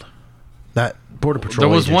killed. That Border Patrol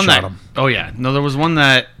There was agent one shot that. him. Oh yeah, no, there was one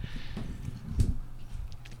that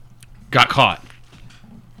got caught,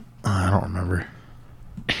 I don't remember.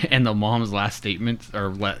 and the mom's last statement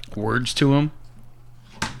or words to him.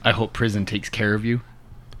 I hope prison takes care of you.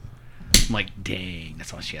 I'm like, dang,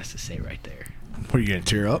 that's all she has to say right there. What, are you gonna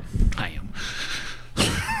tear up? I am.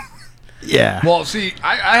 Yeah. Well, see,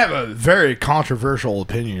 I have a very controversial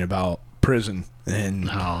opinion about prison and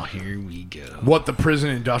Oh, here we go. what the prison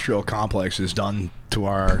industrial complex has done to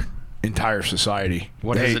our entire society.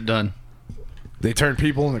 What has it done? They turn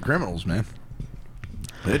people into criminals, man.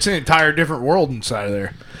 It's an entire different world inside of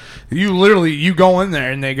there. You go in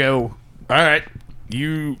there and they go, all right,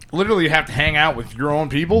 you literally have to hang out with your own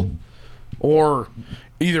people, or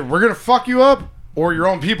either we're going to fuck you up or your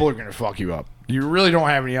own people are going to fuck you up. You really don't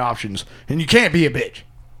have any options, and you can't be a bitch.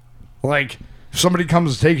 Like, if somebody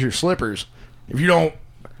comes to take your slippers, if you don't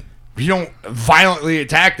violently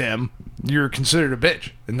attack them, you're considered a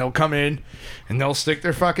bitch, and they'll come in and they'll stick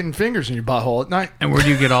their fucking fingers in your butthole at night. And where do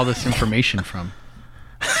you get all this information from?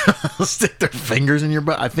 Stick their fingers in your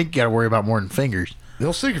butt. I think you got to worry about more than fingers.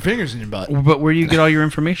 They'll stick your fingers in your butt. But where do you get all your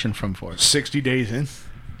information from for? 60 days in.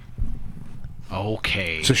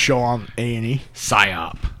 Okay. It's a show on A&E.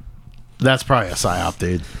 PSYOP. That's probably a psyop,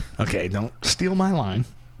 dude. Okay, don't steal my line.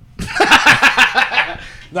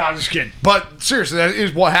 No, I'm just kidding. But seriously, that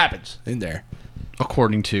is what happens in there.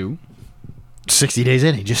 According to 60 days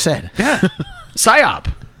in, he just said. Yeah.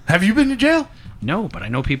 PSYOP. Have you been to jail? No, but I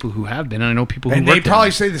know people who have been, and I know people who And they worked in probably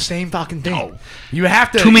them. say the same fucking thing. You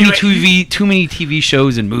have to Too many TV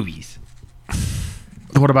shows and movies.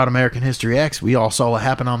 What about American History X? We all saw what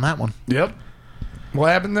happened on that one. Yep. What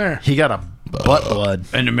happened there? He got a butt blood.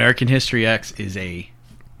 And American History X is a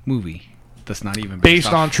movie that's not even Based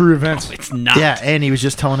off- on true events. No, it's not. Yeah, and he was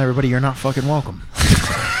just telling everybody you're not fucking welcome.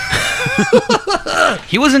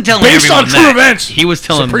 He wasn't telling Based everyone on true that. events. He was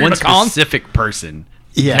telling Supreme one Khan? specific person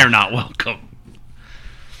Yeah. they're not welcome.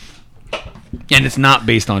 And it's not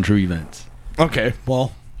based on true events. Okay,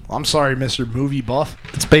 well, I'm sorry, Mr. Movie Buff.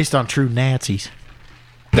 It's based on true Nazis.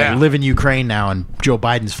 Yeah. They live in Ukraine now, and Joe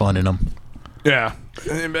Biden's funding them. Yeah.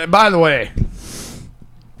 By the way,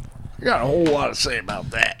 I got a whole lot to say about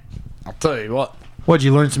that. I'll tell you what. What'd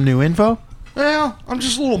you learn some new info? Well, I'm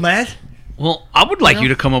just a little mad. Well, I would like you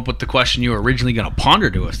to come up with the question you were originally going to ponder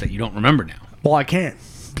to us that you don't remember now. Well, I can't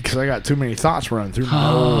because I got too many thoughts running through my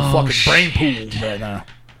whole fucking brain pool right now.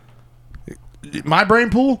 My brain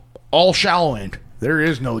pool, all shallow end. There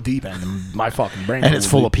is no deep end in my fucking brain And pool. it's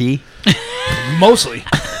full of pee. Mostly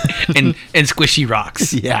and squishy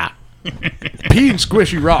rocks. Yeah. pee and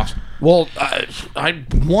squishy rocks. Well, I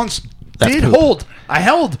once That's did poop. hold. I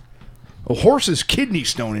held a horse's kidney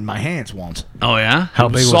stone in my hands once. Oh, yeah? How It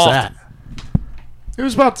big was was soft. that? It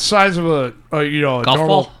was about the size of a Golf normal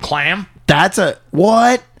ball? clam. That's a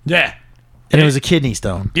what? Yeah. And it was a kidney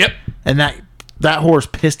stone. Yep. And that horse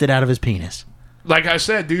pissed it out of his penis. Like I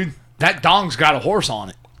said, dude, that dong's got a horse on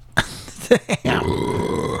it.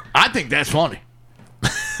 I think that's funny.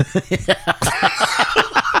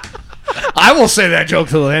 I will say that joke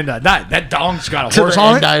till the end I die. That dong's got a Till horse the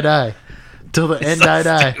on end it. I die. Till the end I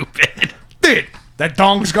die. Stupid. Dude, that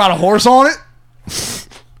dong's got a horse on it.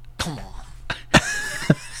 Come on.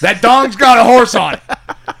 That dong's got a horse on it.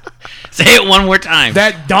 Say it one more time.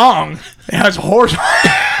 That dong has a horse on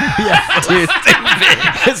it. Dude,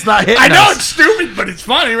 it's not hitting I know us. it's stupid, but it's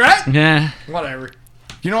funny, right? Yeah. Whatever.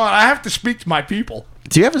 You know what? I have to speak to my people.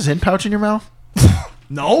 Do you have a Zen pouch in your mouth?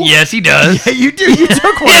 No? Yes, he does. Yeah, you do. You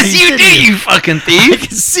took one. Yes, of these, you didn't do, you fucking I thief.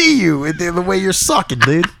 can see you in the way you're sucking,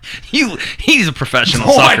 dude. He's a professional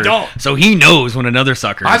No, I sucker. don't. So he knows when another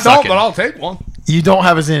sucker is I don't, sucking. but I'll take one. You don't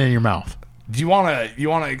have a Zen in your mouth. Do you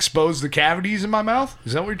wanna expose the cavities in my mouth?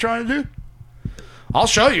 Is that what you're trying to do? I'll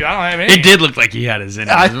show you. I don't have any. It did look like he had his in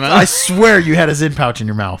his I mouth. swear you had a Zen pouch in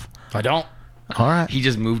your mouth. I don't. All right. He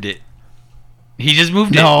just moved it. He just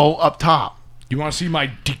moved it. No, up top. You want to see my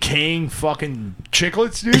decaying fucking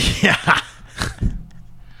chiclets, dude? Yeah.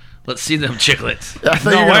 Let's see them chiclets. I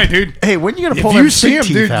thought No you were way, gonna- dude. Hey, when you gonna If pull you them see stink him,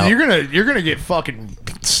 teeth dude, out? you're gonna get fucking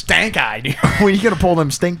stank eyed. When you gonna pull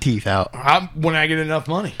them stink teeth out? When I get enough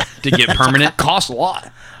money, To get permanent. costs a lot,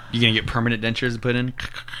 You gonna get permanent dentures to put in?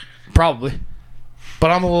 probably.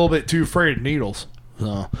 But I'm a little bit too afraid of needles,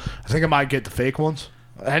 so I think I might get the fake ones.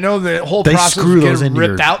 I know the whole They process screw of those getting into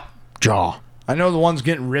ripped your out. jaw. I know the ones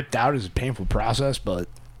getting ripped out is a painful process, but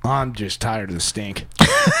I'm just tired of the stink.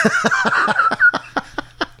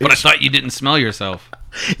 But I thought you didn't smell yourself.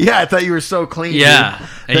 Yeah, I thought you were so clean. Yeah, dude,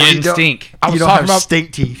 and that you didn't don't- stink. I was You don't talking have about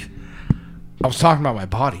stink teeth, I was talking about my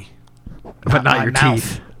body, but not my your mouth.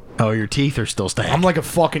 teeth. Oh, your teeth are still stank. I'm like a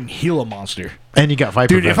fucking Gila monster. And you got viper.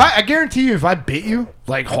 Dude, if venom. I guarantee you, if I bit you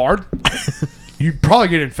like hard, you'd probably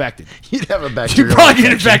get infected. You'd have a You'd bacterial probably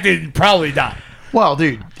get infection. infected and probably die. Well,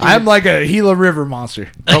 dude, I'm like a Gila River monster.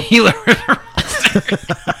 Gila River.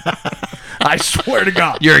 I swear to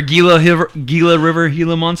God. You're a Gila River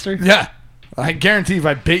Gila monster? Yeah. I guarantee if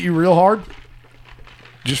I bit you real hard,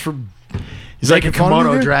 just for he's like a making fun of kimono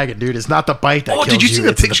you, dude. dragon, dude. It's not the bite that Oh, kills did you see the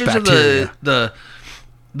it's pictures of bacteria.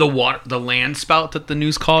 the water, the land spout that the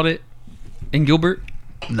news called it in Gilbert?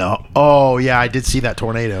 No. Oh, yeah, I did see that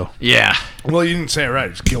tornado. Yeah, Well, you didn't say it right.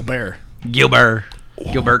 It's Gilbert.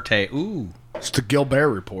 Gilberte. Ooh, It's the Gilbert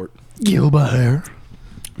report. Gilbert.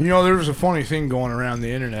 You know, there was a funny thing going around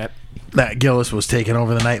the internet. That Gillis was taking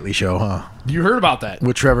over the nightly show, huh? You heard about that?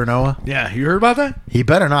 With Trevor Noah? Yeah, you heard about that? He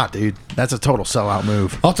better not, dude. That's a total sellout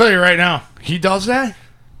move. I'll tell you right now. He does that.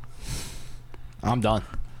 I'm done.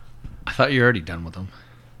 I thought you were already done with them.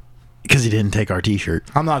 Because he didn't take our T-shirt.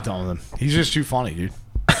 I'm not done with him. He's just too funny, dude.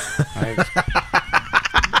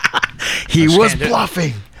 He I was stand it.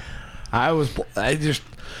 bluffing. I just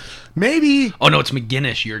maybe. Oh no, it's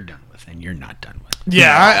McGinnis you're done with, and you're not done with.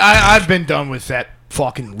 Yeah, I've been done with that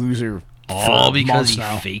fucking loser. All for because months he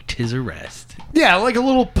now. faked his arrest. Yeah, like a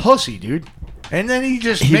little pussy, dude. And then he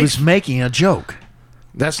just He makes. was making a joke.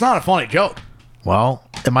 That's not a funny joke. Well,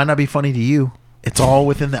 it might not be funny to you. It's all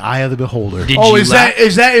within the eye of the beholder. Did Oh, you is laugh?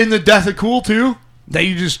 that in the Death of Cool too? That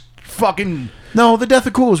you just fucking No, The Death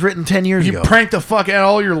of Cool was written 10 years you ago. pranked the fuck out of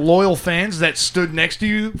all your loyal fans that stood next to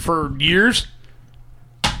you for years,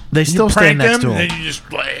 They still stand prank next them, to and him. then you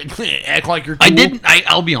just like, act like you're cool.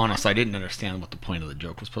 I'll be honest. I didn't understand what the point of the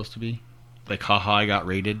joke was supposed to be. Like, haha, I got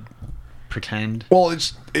raided. Pretend. Well,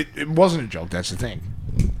 it wasn't a joke. That's the thing.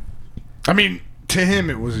 I mean, to him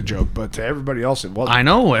it was a joke, but to everybody else it wasn't. I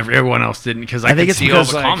know everyone else didn't because I think could it's see all because,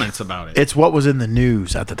 the like, comments about it. It's what was in the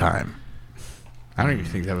news at the time. I don't even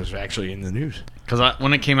think that was actually in the news. Because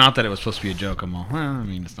when it came out that it was supposed to be a joke, I'm all, well, I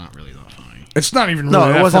mean, it's not really that funny. It's not even really No,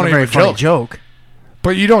 it that wasn't funny a very of funny joke.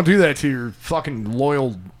 But you don't do that to your fucking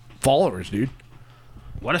loyal followers, dude.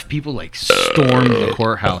 What if people like stormed the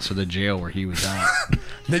courthouse or the jail where he was at?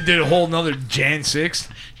 They did a whole nother Jan 6th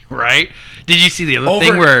Right? Did you see the other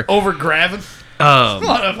thing where over grabbing?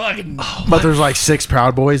 What a fucking But there's like 6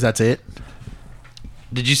 Proud Boys. That's it.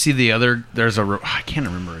 Did you see the other? There's I can't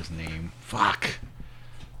remember his name. Fuck.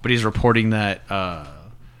 But he's reporting that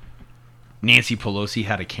Nancy Pelosi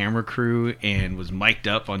had a camera crew and was mic'd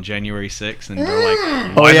up on January 6th, and they're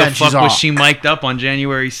like, "Why yeah, the and she's fuck was all- she mic'd up on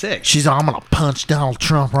January 6th?" She's all, I'm gonna punch Donald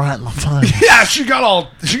Trump right in the face. Yeah, she got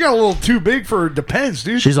a little too big for her depends,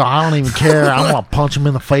 dude. She's like, I don't even care. I'm gonna punch him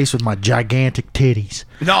in the face with my gigantic titties.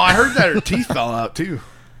 No, I heard that her teeth fell out too.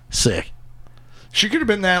 Sick. She could have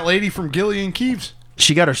been that lady from Gillian Keeves.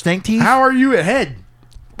 She got her stink teeth. How are you ahead?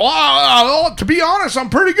 Well, to be honest, I'm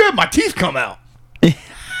pretty good. My teeth come out.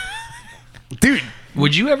 Dude,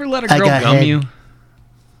 Would you ever let a I girl got gum head. you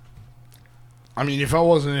I mean, if I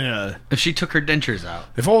wasn't in a if she took her dentures out?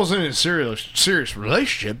 serious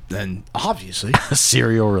relationship, then obviously A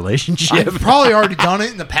serial relationship. I've probably already done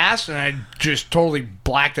it in the past, and I just totally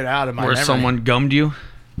blacked it out of my Where memory. someone gummed you?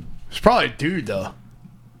 It's probably a dude though.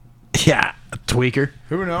 Yeah, a tweaker.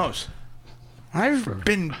 Who knows? I've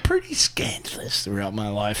been pretty scandalous throughout my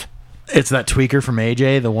life. It's that tweaker from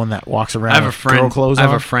AJ, the one that walks around I have a with friend. girl clothes I have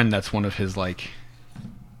on. a friend that's one of his like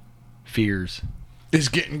fears. Is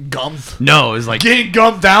getting gummed. No, it's like Getting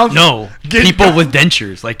gummed down? no Get people gummed. with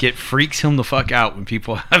dentures. Like it freaks him the fuck out when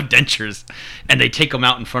people have dentures and they take them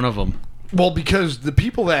out in front of him. Well, because the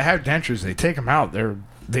people that have dentures, they take them out.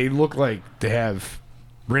 They look like they have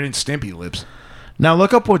Ren and Stimpy lips. Now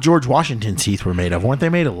look up what George Washington's teeth were made of. Weren't they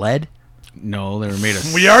made of lead? No, they were made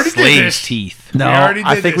of We already did slave's this. teeth. No, already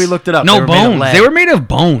I did think this. we looked it up. No They were made of bones. lead. They were made of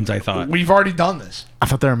bones. I thought. We've already done this. I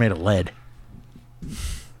thought they were made of lead.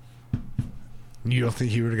 You don't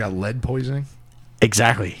think he would have got lead poisoning?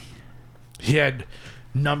 Exactly. He had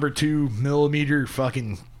number 2 millimeter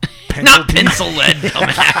fucking pencil Not teeth. pencil lead,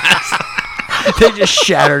 dumbass. They just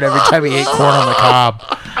shattered every time he ate corn on the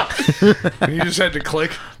cob. And you just had to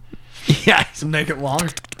click Yeah. to make it long.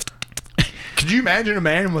 Could you imagine a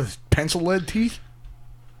man with pencil lead teeth?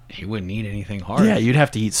 He wouldn't eat anything hard. Yeah, you'd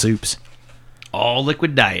have to eat soups. All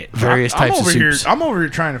liquid diet. Various types of soups. I'm over here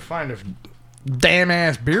trying to find a damn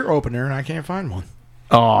ass beer opener, and I can't find one.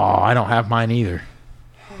 Oh, I don't have mine either.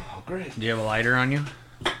 Do you have a lighter on you?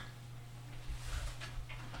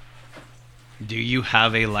 Do you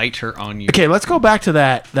have a lighter on you? Okay, let's go back to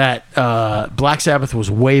that Black Sabbath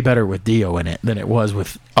was way better with Dio in it than it was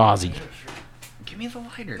with Ozzy. Give me the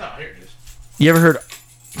lighter. Here it is. You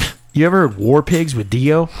ever heard War Pigs with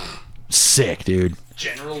Dio? Sick, dude.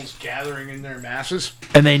 Generals gathering in their masses.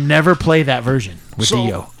 And they never play that version with So-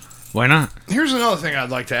 Dio. Why not? Here's another thing I'd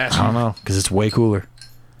like to ask I don't you. know, because it's way cooler.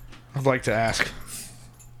 I'd like to ask.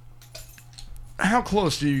 How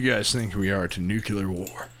close do you guys think we are to nuclear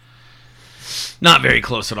war? Not very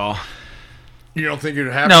close at all. You don't think it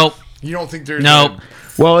would happen? Nope. You don't think there's Nope.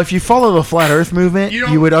 Well, if you follow the Flat Earth movement, You you,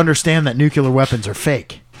 don't- would understand that nuclear weapons are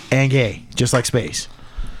fake and gay, just like space.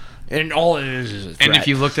 and all it is a threat. And if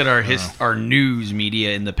you looked at our news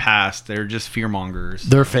media in the past, they're just fear mongers.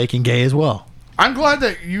 They're fake and gay as well. I'm glad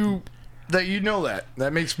that you know that.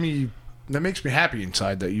 That makes me happy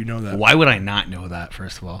inside that you know that. Why would I not know that?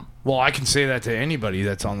 First of all, Well, I can say that to anybody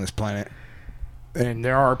that's on this planet. And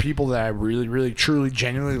there are people that I really, really, truly,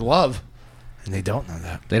 genuinely love, and they don't know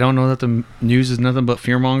that. they don't know that the news is nothing but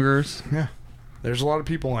fear mongers. Yeah, there's a lot of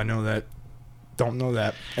people I know that don't know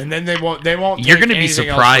that, and then they won't. You're You're going to be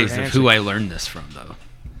surprised of who I learned this from, though.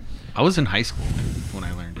 I was in high school when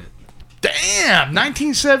I learned it. Damn,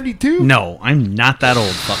 1972. No, I'm not that old,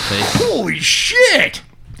 fuckface. Holy shit!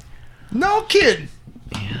 No kidding.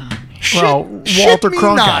 Shit, Well, shit Walter me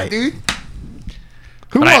Cronkite. not, dude.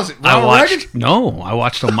 Who But was it? I Ronald watched. Reagan? No, I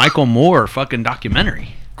watched a Michael Moore fucking documentary.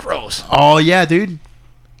 Gross. Oh, yeah, dude.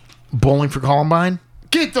 Bowling for Columbine?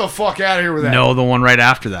 Get the fuck out of here with that. No, the one right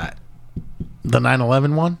after that. The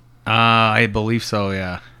 9/11 one? I believe so.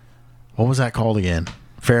 Yeah. What was that called again?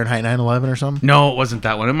 Fahrenheit 9/11 or something? No, it wasn't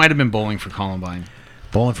that one. It might have been Bowling for Columbine.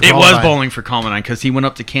 Bowling for It was Columbine. Bowling for Columbine because he went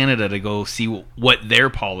up to Canada to go see what their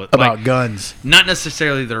policy About guns. not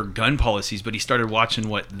necessarily their gun policies, but he started watching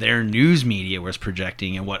what their news media was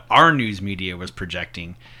projecting and what our news media was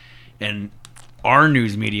projecting, and our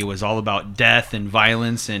news media was all about death and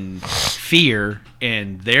violence and fear,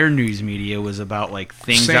 and their news media was about like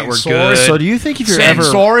things that Saying were sorry. good. So do you think if you're Saying ever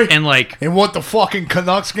sorry and like and what the fucking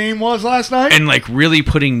Canucks game was last night? and like really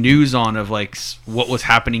putting news on of like what was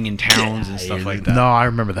happening in towns and stuff like that. No, I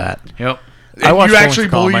remember that. Yep. I watched you Bowling actually for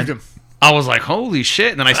Columbine. believed him. I was like, holy shit!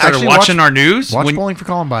 And then I started Actually, watching watch- our news. Watch when Bowling for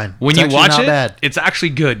Columbine. when It's you actually watch not it, bad. it's actually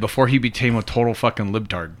good. Before he became a total fucking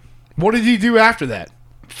libtard. What did he do after that?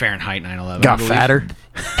 Fahrenheit 9/11. I Got believe. fatter.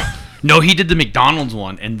 No, he did the McDonald's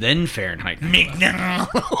one and then Fahrenheit.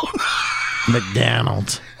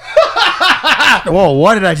 McDonald's. Whoa,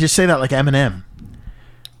 why did I just say that like Eminem?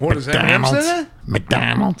 What does Eminem say that?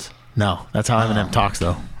 McDonald's. No, that's how Eminem talks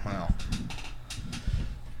though.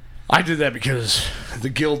 I did that because the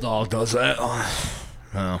Guild Dog does that.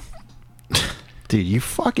 Oh. Dude, you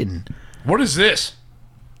fucking... What is this?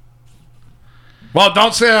 Well,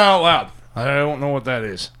 don't say it out loud. I don't know what that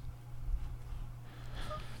is.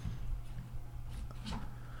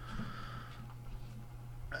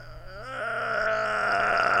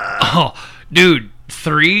 Oh, dude,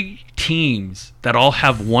 3 teams that all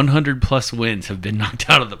have 100 plus wins have been knocked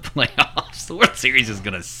out of the playoffs. The World Series is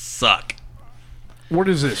gonna suck. What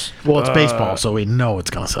is this? Well, it's baseball, so we know it's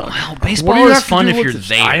going to suck. Well, What do baseball you is have to fun do if with you're this?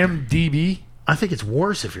 there. IMDb? I think it's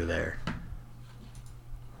worse if you're there.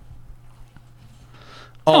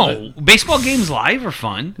 Oh, baseball games live are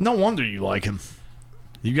fun. No wonder you like him.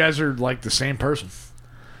 You guys are like the same person.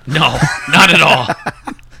 No, not at all.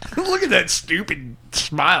 Look at that stupid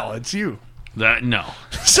smile. It's you. No,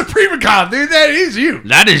 Supremacon, dude, that is you.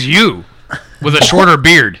 that is you with a shorter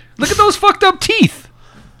beard. Look at those fucked up teeth.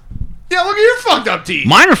 Yeah, look at your fucked up teeth.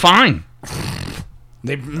 Mine are fine.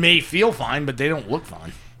 They may feel fine, but they don't look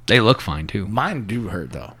fine. They look fine too. Mine do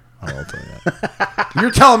hurt, though. I'll tell you that.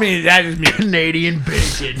 You're telling me that is me. Canadian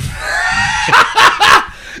bacon.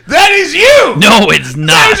 That is you! No, it's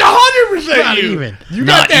That is not. 100% Not you. even. You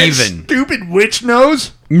Not got that even. stupid witch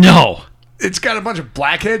nose. No. It's got a bunch of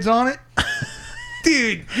blackheads on it.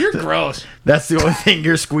 Dude, you're gross. That's the only thing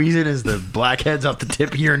you're squeezing is the blackheads off the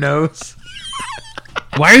tip of your nose.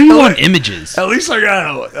 Why are you on images? At least I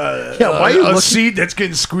got Why are you a looking- seed that's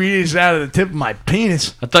getting squeezed out of the tip of my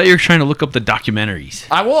penis. I thought you were trying to look up the documentaries.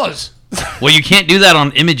 I was. Well, you can't do that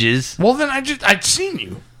on images. Well, then I'd seen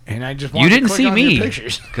you. And I just wanted You to didn't click see on your me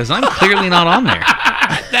pictures. because I'm clearly not on there.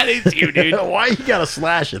 That is you, dude. Why you got a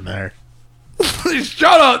slash in there?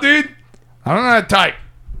 Shut up, dude. I don't know how to type.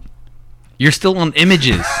 You're still on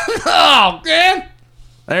images. Oh, man.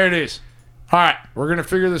 There it is. All right, we're going to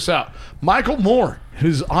figure this out. Michael Moore,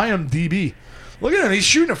 his IMDb. Look at him. He's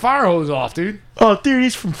shooting a fire hose off, dude. Oh, dude,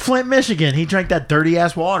 he's from Flint, Michigan. He drank that dirty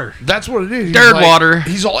ass water. That's what it is. He's Dirt water.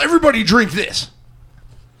 He's all, everybody drink this.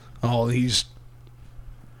 Oh, he's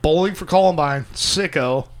Bowling for Columbine,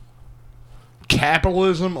 sicko.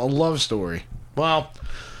 Capitalism, a love story. Well,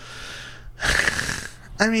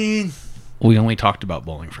 I mean, We only talked about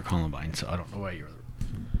Bowling for Columbine, so I don't know why you were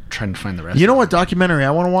trying to find the rest. You know what documentary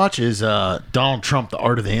I want to watch is Donald Trump, The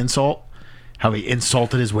Art of the Insult. How he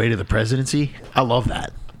insulted his way to the presidency. I love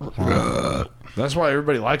that. that's why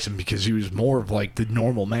everybody likes him, because he was more of like the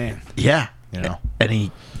normal man, Yeah. you know. And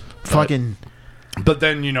he fucking... But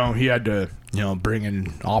then, you know, he had to, you know, bring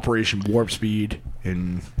in Operation Warp Speed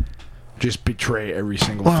and just betray every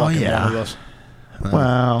single Well, fucking yeah. one of us.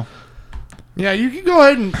 Wow. Yeah, you can go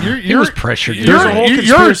ahead and you're was pressured to There's do a it. whole you're-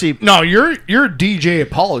 conspiracy. No, you're a DJ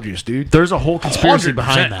apologist, dude. There's a whole conspiracy 100%.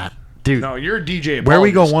 behind that. Dude, No, you're a DJ apologist. where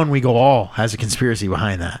we go one, we go all has a conspiracy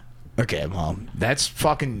behind that. Okay, well, that's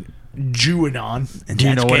fucking Jewanon. And Do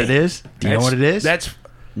you that's know what gay. it is? Do you know what it is? That's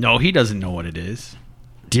No, he doesn't know what it is.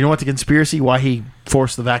 Do you know what the conspiracy, why he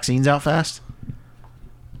forced the vaccines out fast?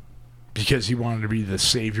 because he wanted to be the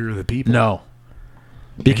savior of the people. No.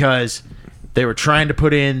 Because they were trying to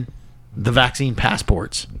put in the vaccine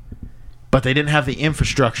passports, but they didn't have the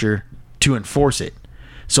infrastructure to enforce it.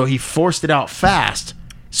 So he forced it out fast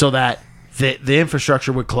so that the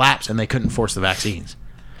infrastructure would collapse and they couldn't force the vaccines.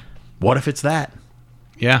 What if it's that?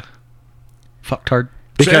 Yeah. Fucktard.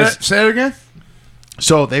 Because say it again.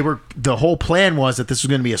 so the whole plan was that this was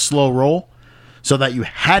going to be a slow roll so that you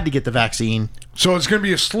had to get the vaccine. So it's going to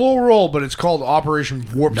be a slow roll, but it's called Operation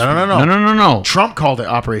Warp Speed. No. Trump called it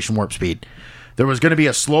Operation Warp Speed. There was going to be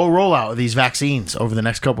a slow rollout of these vaccines over the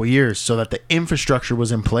next couple of years so that the infrastructure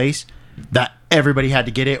was in place that everybody had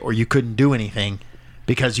to get it or you couldn't do anything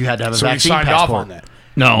because you had to have a So he vaccine signed passport. off on that.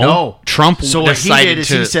 No. No. Trump So what he decided did is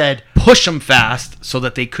to he said, push them fast so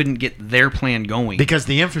that they couldn't get their plan going. Because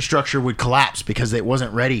the infrastructure would collapse because it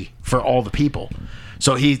wasn't ready for all the people.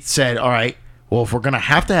 So he said, all right, well, if we're going to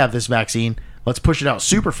have this vaccine, let's push it out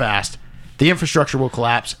super fast. The infrastructure will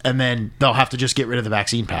collapse, and then they'll have to just get rid of the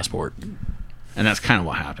vaccine passport. And that's kind of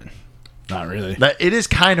what happened. Not really. It is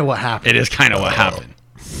kind of what happened. It is kind of what happened.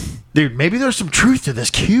 Dude, maybe there's some truth to this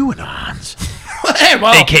QAnons. Hey,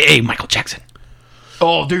 well, AKA Michael Jackson.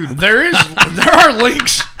 Oh, dude. there are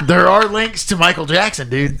links, There are links to Michael Jackson,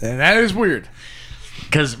 dude. and that is weird.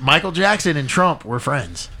 Because Michael Jackson and Trump were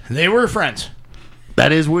friends. They were friends.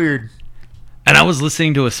 That is weird. And I was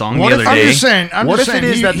listening to a song What the if- other I'm day. just saying. What if it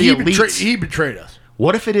is that the elites- he betrayed us?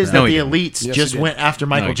 What if it is No, that he the didn't. elites Yes, just he did. went after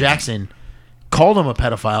Michael he didn't. Jackson, called him a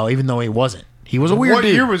pedophile, even though he wasn't? He was a weird What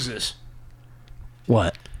dude. year was this?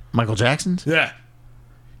 What? Michael Jackson's? Yeah.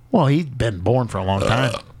 Well, he'd been born for a long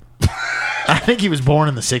time. I think he was born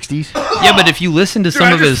in the 60s. Yeah, but if you listen to Dude, some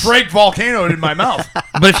I of just his, Frank volcanoed in my mouth.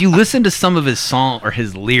 but if you listen to some of his song or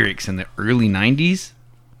his lyrics in the early '90s,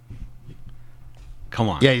 come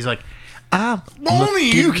on. Yeah, he's like, I'm Only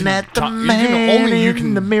you looking can at the talk- man only you in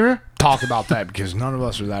can the mirror. Talk about that because none of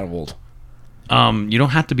us are that old. You don't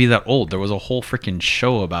have to be that old. There was a whole freaking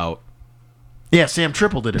show about. Yeah, Sam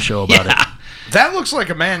Triple did a show about Yeah. That looks like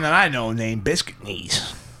a man that I know named Biscuit Knees.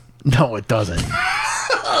 it. No, it doesn't.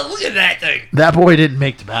 Oh, look at that thing. That boy didn't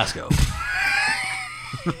make Tabasco.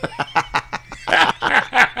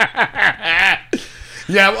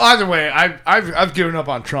 Yeah. Well, either way, I've given up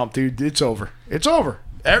on Trump, dude. It's over. It's over.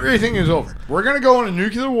 Everything is over. We're gonna go into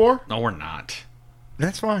nuclear war. No, we're not.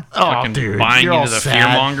 That's fine. Oh, Fucking dude, buying you're all into the sad. fear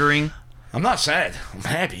mongering. I'm not sad. I'm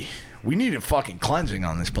happy. We need a fucking cleansing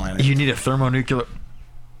on this planet. You need a thermonuclear.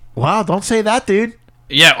 Wow, don't say that, dude.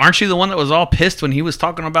 Yeah, aren't you the one that was all pissed when he was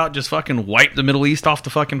talking about just fucking wipe the Middle East off the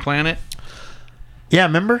fucking planet? Yeah,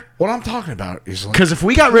 remember? What I'm talking about is like Because if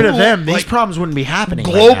we got rid of them, these like problems wouldn't be happening.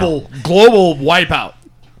 global wipeout.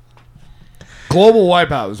 Global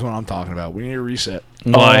wipeout is what I'm talking about. We need a reset.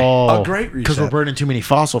 Why? Oh, A great because we're reset. burning too many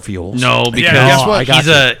fossil fuels. No, because guess what? I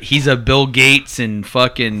got he's a Bill Gates and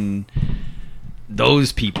fucking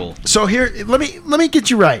those people. So here, let me get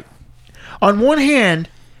you right. On one hand,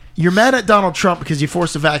 you're mad at Donald Trump because you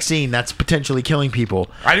forced a vaccine that's potentially killing people.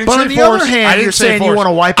 I didn't but say on the force. other I hand, didn't you're say saying you force. want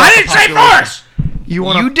to wipe out I the didn't say population. force. You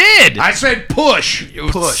want You did. I said push.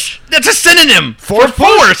 push. That's a synonym Force for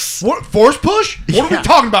force. What force push? What are Yeah. we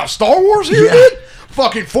talking about? Star Wars here, Yeah. dude?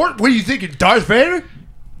 Fucking force. What do you think? Darth Vader?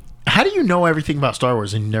 How do you know everything about Star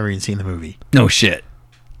Wars and you've never even seen the movie? No shit.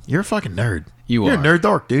 You're a fucking nerd. You You're are. a nerd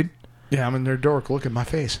dork, dude. Yeah, I'm a nerd dork. Look at my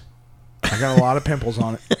face. I got a lot of pimples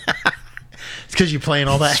on it. It's because you're playing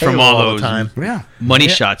all that From Halo all all those the time. Yeah. Money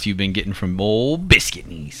Yeah. shots you've been getting from old Biscuit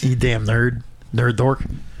Knees. You damn nerd dork.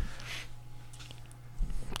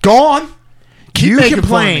 Go on. Keep You making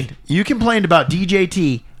fun of me. complained about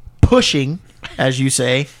DJT pushing, as you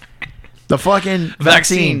say, the fucking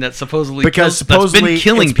vaccine That supposedly because that's been supposedly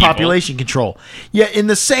killing it's people. population control. Yeah, in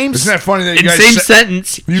the same Isn't that funny that you In guys same said,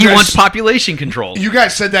 sentence, you he guys- wants population control. you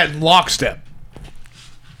guys said that in lockstep?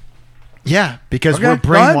 yeah, because Okay, we're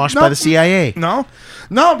go ahead. brainwashed No. by the CIA. No,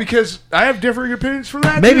 no, because I have differing opinions from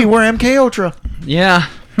that. Maybe too. we're MK Ultra. yeah.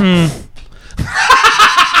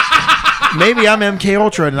 Maybe I'm MK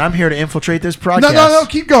Ultra and I'm here to infiltrate this No, broadcast. no,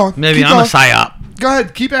 keep going. Maybe Keep I'm going. a psyop. Go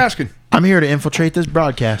ahead, keep asking. I'm here to infiltrate this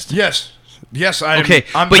broadcast. Yes, yes, I am. Okay,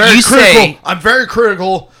 I'm but very you critical. say- I'm very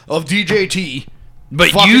critical of DJT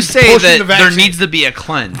But Fucking you say pushing that the there vaccine. needs to be a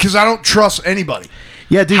cleanse. because I don't trust anybody.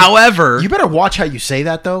 Yeah, dude. However, you better watch how you say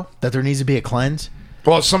that though. That there needs to be a cleanse.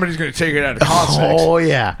 Well, somebody's going to take it out of context. Oh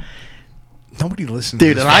yeah, Nobody listens,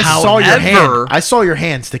 dude. to And this. I saw your hand. However- I saw your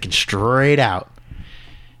hand sticking straight out.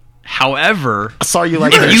 however, I saw you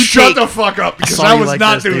like If this. you Shut take- the fuck up because saw I you was like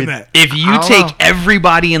not this, doing dude. that. if I you don't take know.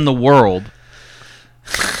 everybody in the world,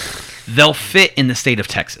 they'll fit in the state of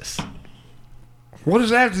Texas. What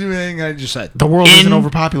does that have to do with anything I just said? The world In- isn't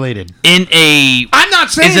overpopulated. In a I'm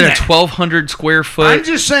not saying is it that. a 1,200 square I'm foot?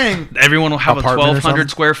 just saying. Everyone will have a Apartment or 1,200 something?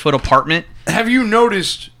 square foot apartment. Have you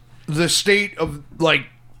noticed the state of like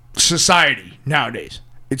society nowadays?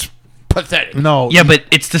 It's pathetic. No. Yeah, but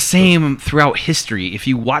it's the same throughout history. If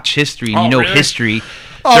you watch history and Oh, you know really? history,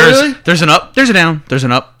 Oh, really? there's an up, there's a down, there's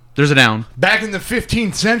an up, there's a down. Back in the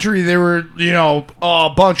 15th century, there were a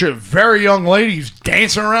bunch of very young ladies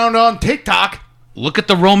dancing around on TikTok. Look at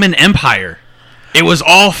the Roman Empire. It was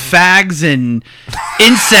all fags and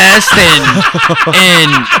incest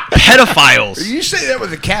and pedophiles. You say that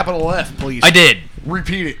with a capital F, please. I did.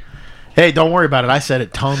 Repeat it. Hey, don't worry about it. I said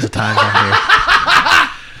it tons of times on here.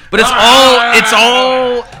 But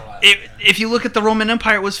if you look at the Roman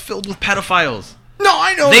Empire, it was filled with pedophiles. No,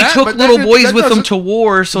 I know They that, took but little that- boys that with them doesn't- to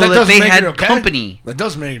war so that that doesn't they make had it okay. company. That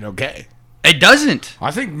doesn't make it okay. It doesn't.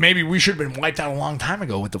 I think maybe we should have been wiped out a long time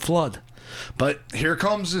ago with the flood. But here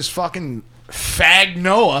comes this fucking fag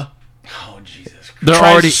Noah. Oh, Jesus Christ. They're Try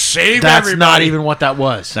to already. save That's not everybody. even what that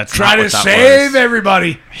was. That's Try not to what that save was.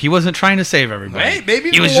 everybody. He wasn't trying to save everybody. Hey, maybe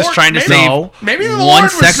he the was Lord- just trying to maybe- save No. Maybe the one Lord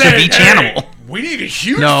was sex of saying, each "Hey, animal. We need a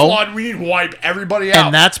huge No. flood. We need to wipe everybody out.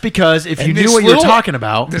 And that's because if you And knew this what you were little- talking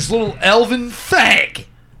about, This little elven fag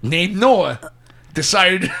named Noah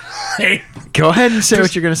decided go ahead and say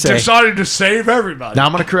what you're going to say. decided to save everybody. Now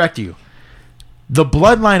I'm going to correct you. The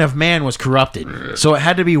bloodline of man was corrupted, so it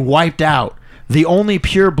had to be wiped out. The only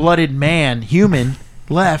pure-blooded man, human,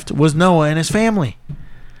 left was Noah and his family.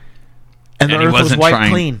 And the And he earth was wasn't wiped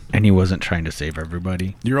trying. clean. And he wasn't trying to save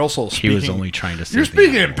everybody. You're also He speaking. was only trying to save. You're the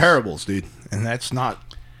speaking in animals. parables, dude, and that's not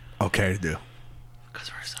okay to do. 'Cause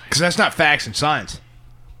we're science. Because that's not facts and science.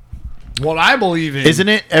 What I believe in, Isn't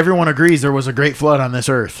it? Everyone agrees there was a great flood on this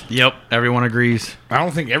earth. Yep, everyone agrees. I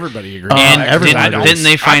don't think everybody agrees. And everyone didn't, agrees. didn't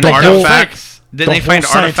they find The whole- artifacts? Didn't the they find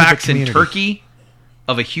whole scientific artifacts in community. Turkey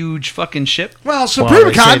of a huge fucking ship? Well, they say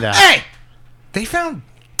Supremacon, that. hey, they found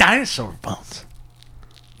dinosaur bones.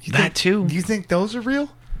 You That think- too. Do you think those are real?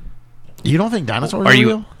 You don't think dinosaurs Are are you?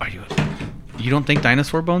 real? Are you? You don't think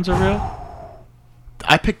dinosaur bones are real?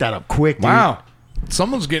 I picked that up quick, dude. Wow.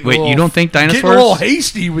 Someone's getting Wait, a little, you don't think getting a dinosaurs- little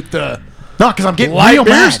hasty with the No, because I'm getting Light real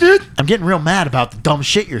bears, mad. dude? I'm getting real mad about the dumb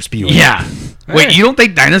shit you're spewing. Yeah. Wait, you don't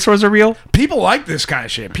think dinosaurs are real? people like this kind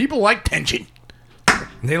of shit. People like tension.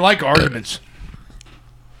 They like arguments.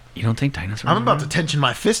 You don't think dinosaurs? I'm are about real? to tension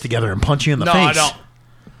my fist together and punch you in the No, face. I don't.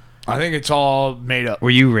 I think it's all made up.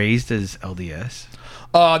 Were you raised as LDS?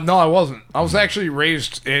 No, I wasn't. I was actually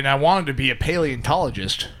raised, and I wanted to be a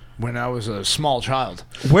paleontologist when I was a small child.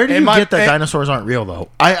 Where do And you my- get that and- dinosaurs aren't real, though?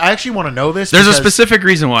 I actually want to know this. There's a because- specific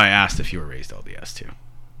reason why I asked if you were raised LDS too.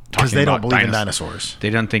 because Talking they don't about believe in dinosaurs. They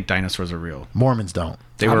don't think dinosaurs are real. Mormons don't.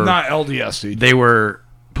 They I'm were not LDS, dude. they were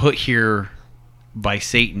put here by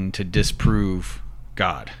Satan to disprove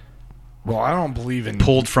God, Well, I don't believe in.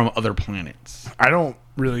 pulled from other planets. I don't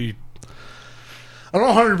really. I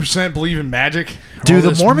don't 100% believe in magic. Do All the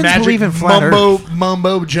this Mormons magic believe in flat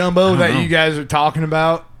mumbo jumbo that know. you guys are talking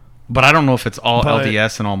about? But I don't know if it's all But-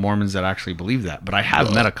 LDS and all Mormons that actually believe that. But I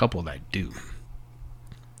have met a couple that do.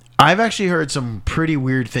 I've actually heard some pretty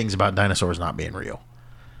weird things about dinosaurs not being real.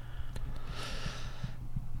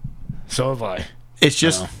 So have I. It's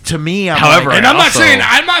just to me. I'm However, like, And I I'm not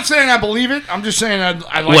also- saying I believe it. I'm just saying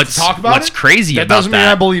I'd like to talk about what's it. crazy That about doesn't mean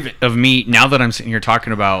that I believe it. of me now that I'm sitting here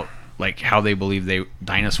talking about like how they believe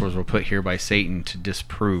dinosaurs were put here by Satan to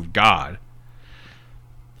disprove God.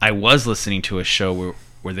 I was listening to a show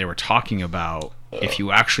where they were talking about if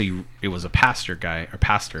you actually it was a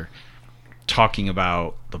pastor talking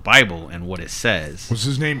about the Bible and what it says. Was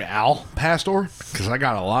his name Al Pastor? Because I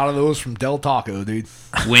got a lot of those from Del Taco, dude.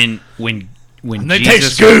 when they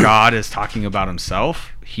Jesus taste or good. God is talking about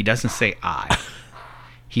himself, he doesn't say I.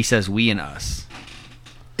 He says we and us.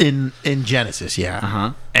 in Genesis, yeah.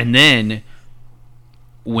 Uh-huh. And then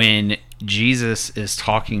when Jesus is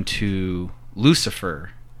talking to Lucifer.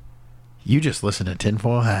 You just listened to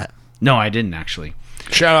Tinfoil Hat. No, I didn't actually.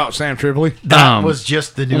 Shout out Sam Tripoli. That was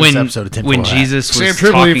just the newest episode of Tinfoil when Hat. Jesus was Sam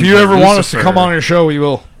Tripoli, if talking you to ever want us to Lucifer, come on your show, we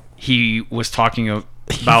will. he was talking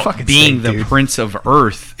about fucking being sick, the dude. prince of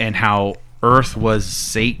earth and how earth was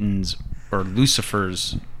Satan's or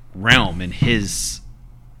Lucifer's realm in his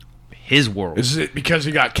world. Is it because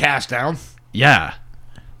he got cast down? Yeah.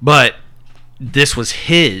 But this was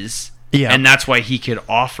his. Yeah. And that's why he could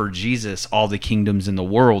offer Jesus all the kingdoms in the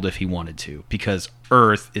world if he wanted to. Because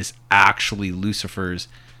earth is actually Lucifer's.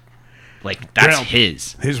 Like, that's Realm.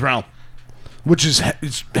 his. His realm. Which is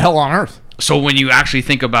it's hell on earth. So when you actually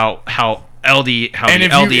think about how And the if you-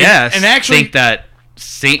 LDS and actually- think that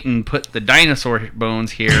Satan put the dinosaur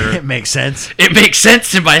bones here, It makes sense. it makes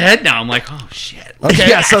sense in my head now. I'm like, oh, shit. Okay.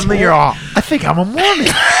 Yeah, suddenly you're all, I think I'm a Mormon.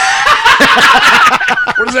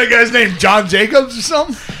 What is that guy's name? John Jacobs or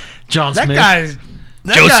something? John That Smith. guy's that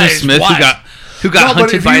guy Joseph is Smith, wise. who got No, but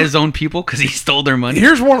hunted if by you- his own people because he stole their money.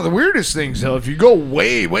 Here's one of the weirdest things, though. If you go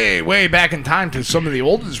way, way, way back in time to some of the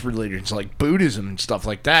oldest religions, like Buddhism and stuff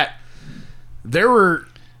like that, there were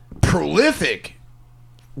prolific,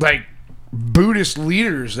 like, Buddhist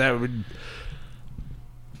leaders that would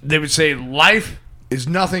say life is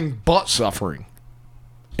nothing but suffering,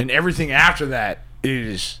 and everything after that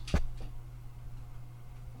is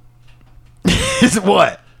Is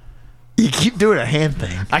what? You keep doing a hand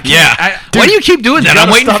thing. I can't. Yeah. Why do you keep doing that? You I'm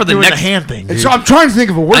gotta waiting stop for the doing next. the hand thing. Dude. So I'm trying to think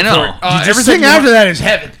of a word I know. for it. You just Everything said you after want- that is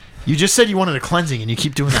heaven. You just said you wanted a cleansing, and you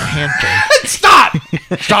keep doing that hand thing. Stop!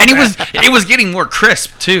 Stop. Stop. And that. it was getting more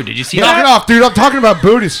crisp too. Did you see Knock it that? off, dude. I'm talking about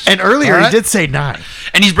Buddhists. And earlier All right? he did say 9.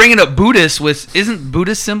 And he's bringing up Buddhist with isn't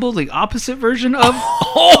Buddhist symbol the opposite version of?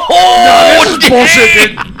 No, this is bullshit,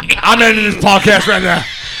 dude. I'm ending this podcast right now.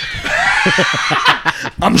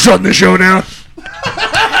 I'm shutting the show down.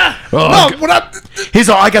 No, He's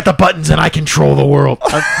all, I got the buttons and I control the world.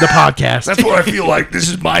 The podcast. that's what I feel like. This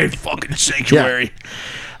is my fucking sanctuary.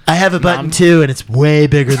 I have a button too, and it's way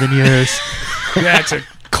bigger than yours. Yeah, it's a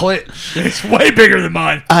clit. It's way bigger than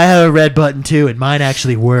mine. I have a red button too, and mine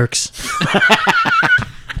actually works.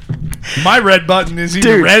 My red button isn't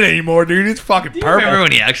even Dude. red anymore, dude. It's fucking Remember purple.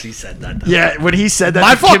 when he actually said that? Though? Yeah, when he said that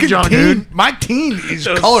My to Kim fucking Jong-un, teen, my teen is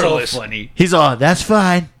It was colorless. so funny. he's all, that's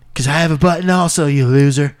fine, because I have a button also, you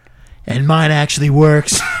loser. And mine actually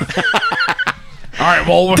works. All right,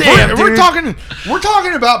 well, Damn, we're dude.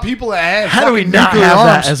 talking about people that have. How do we fucking not nuclear have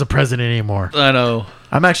arms. that as a president anymore? I know.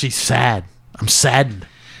 I'm actually sad. I'm saddened.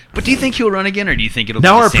 But do you think he'll run again, or do you think it'll?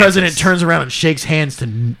 Now be our DeSantis? president turns around and shakes hands to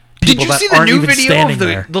people Did you that see the aren't new even video standing of the,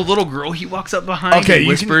 there. the little girl he walks up behind? Okay, and you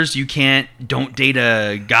whispers, "You don't date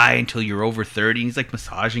a guy until you're over 30." And he's like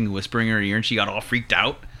massaging and whispering in her ear, and she got all freaked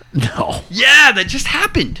out. No. Yeah, that just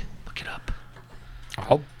happened. Look it up.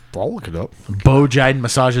 I'll look it up. Bo Jiden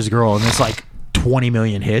massages girl, and it's like 20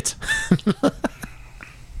 million hits.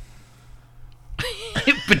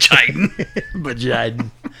 Vagina. But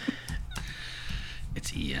Jiden.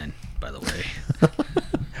 It's Ian, by the way.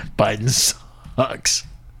 Biden sucks.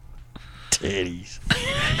 Titties.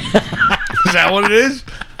 Is that what it is?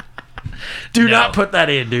 Do No. not put that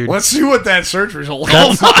in, dude. Let's see what that search result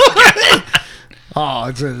is. Oh,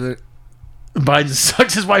 it's Biden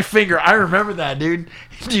sucks his wife's finger. I remember that, dude.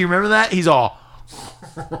 Do you remember that? He's all,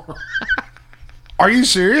 Are you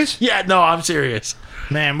serious? yeah, no, I'm serious.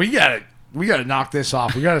 Man, we gotta knock this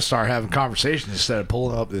off. We gotta start having conversations instead of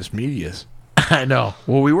pulling up this medias. I know.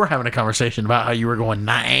 Well, we were having a conversation about how you were going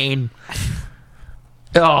 9.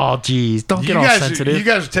 Oh, geez. Don't get all sensitive. You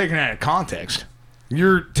guys are taking it out of context.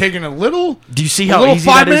 You're taking a little. Do you see a how little easy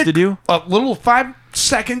that is to do? A little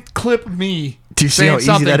 5-second clip of me. Do you see saying how easy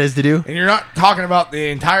something, that is to do? And you're not talking about the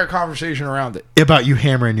entire conversation around it. About you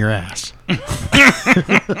hammering your ass.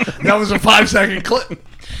 That was a 5-second clip.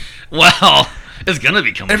 Well, it's gonna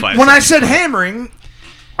become a And 5 when I second. said hammering,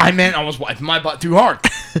 I meant I was wiping my butt too hard.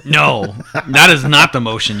 No, that is not the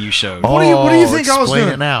motion you showed. What do you think I was explain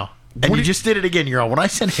doing? it now. And you just did it again. You're all, when I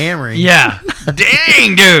said hammering. Yeah.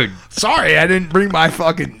 Dang, dude. Sorry, I didn't bring my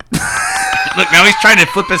fucking. Look, now he's trying to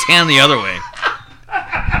flip his hand the other way.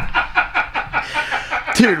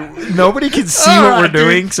 Dude, nobody can see All what right, we're dude.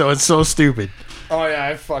 doing, so it's so stupid. Oh yeah,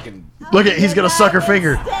 I fucking. Look at, he's gonna suck her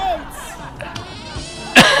finger. You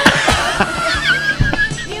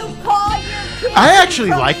call your kid I actually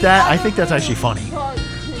like that. I think that's actually funny.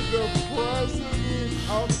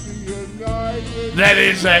 That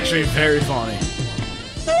is actually very funny.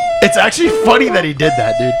 It's actually funny that he did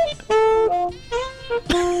that, dude.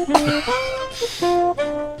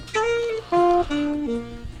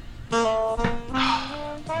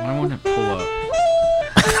 I want to pull up.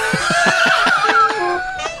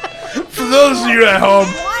 For those of you at home,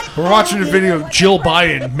 we're watching a video of Jill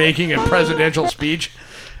Biden making a presidential speech,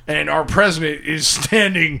 and our president is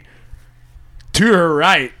standing to her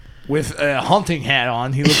right with a hunting hat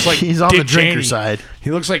on. He looks like He's on Dick the drinker Cheney. side.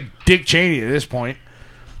 He looks like Dick Cheney at this point.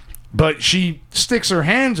 But she sticks her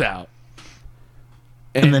hands out.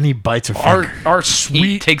 And then he bites her Our finger. our He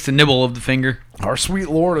sweet takes a nibble of the finger. our sweet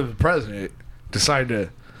lord of the president decided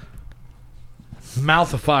to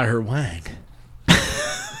mouthify her wang.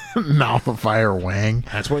 Mouth of fire, Wang.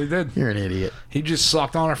 That's what he did. You're an idiot. He just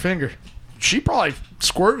sucked on her finger. She probably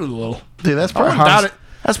squirted a little. Dude, that's I probably wouldn't hot doubt as, it.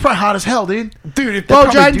 that's probably hot as hell, dude. Dude, if They Bo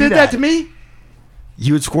probably Jiden do did that that. to me,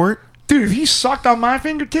 You would squirt? dude, if he sucked on my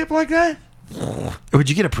fingertip like that, Would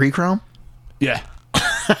you get a pre-chrome? yeah.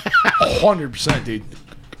 100%, dude.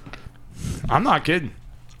 I'm not kidding.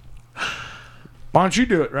 Why don't you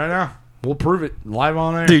do it right now? We'll prove it live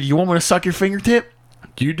on air. Dude, you want me to suck your fingertip?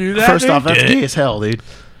 you do that, First dude? off, that's Yeah. gay as hell, dude.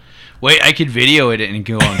 Wait, I could video it and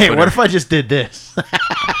go on Hey, Twitter. what if I just did this?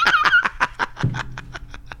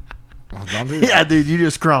 Don't do that. Yeah, dude, you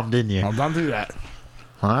just crumbed, didn't you? Don't do that.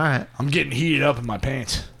 All right. I'm getting heated up in my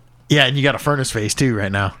pants. Yeah, and you got a furnace face too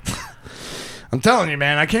right now. I'm telling you,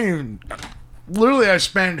 man, I can't even. Literally, I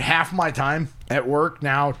spend half my time at work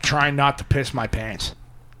now trying not to piss my pants.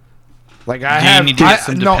 Like I Do have. you need to get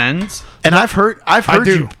some no, Depends? And I've heard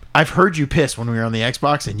do. I've heard you piss when we were on the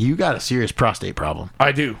Xbox, and you got a serious prostate problem,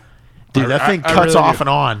 I do. dude. That thing I cuts really off do. and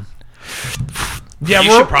on. Yeah,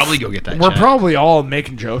 You should probably go get that. We're checked. probably all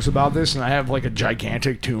making jokes about this, and I have like a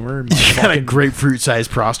gigantic tumor in my You got a fucking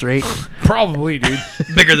grapefruit-sized prostate. Probably, dude.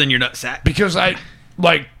 bigger than your nutsack. Because I,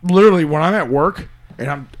 like, literally when I'm at work and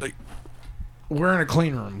I'm like, we're in a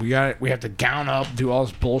clean room. We have to gown up, do all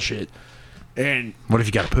this bullshit, and What if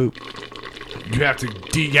you got to poop? you have to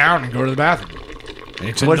de-gown and go to the bathroom. And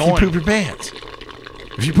it's What annoying. if you poop your pants?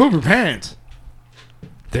 If you poop your pants,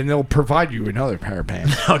 then they'll provide you another pair of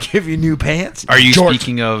pants. I'll give you new pants. Are you Jorts.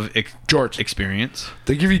 speaking of Jorts. experience?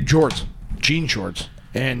 They give you jorts, jean shorts,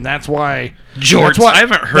 and that's why Jorts. That's why, I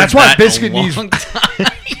haven't heard That's why that Biscuit in a Knees. long time.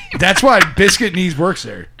 That's why Biscuit Knees works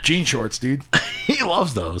there. Jean shorts, dude. He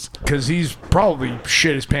loves those. Because he's probably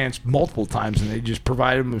shit his pants multiple times, and they just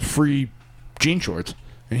provide him with free jean shorts,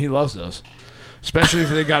 and he loves those. Especially if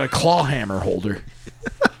they got a claw hammer holder.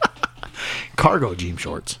 Cargo jean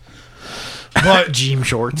shorts. But Jean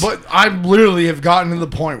shorts. But I literally have gotten to the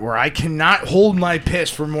point where I cannot hold my piss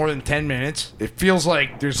for more than 10 minutes. It feels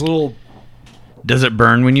like there's little... Does it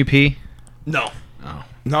burn when you pee? No. Oh.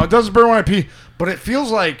 No, it doesn't burn when I pee. But it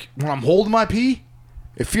feels like when I'm holding my pee,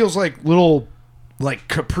 it feels like little, like,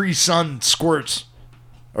 Capri Sun squirts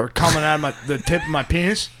are coming out of the tip of my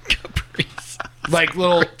penis. Capri Sun. Like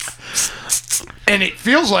little... And it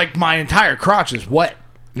feels like my entire crotch is wet.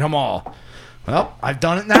 And I'm all... Well, I've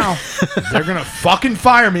done it now. They're going to fucking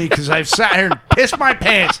fire me because I've sat here and pissed my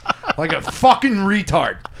pants like a fucking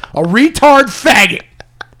retard. A retard faggot.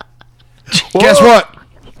 Guess what?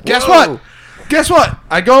 Guess Whoa. what? Guess what?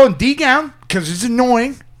 I go and de-gown because it's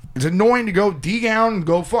annoying. It's annoying to go de-gown and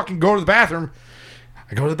go fucking go to the bathroom.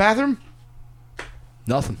 I go to the bathroom.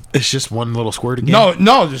 Nothing. It's just one little squirt again.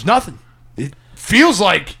 No, there's nothing. It feels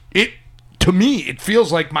like it, to me, it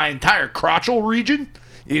feels like my entire crotchal region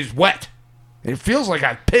is wet. It feels like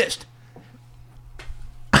I pissed.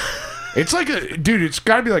 It's like dude, it's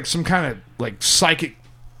got to be like some kind of like psychic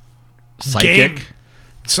game.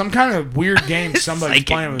 Some kind of weird game somebody's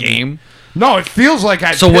playing with me. game. No, it feels like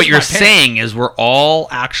I So pissed what you're my pants. saying is we're all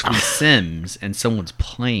actually Sims and someone's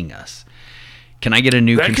playing us. Can I get a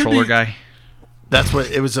new That could controller be- guy? That's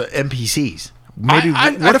what it was. NPCs. Maybe.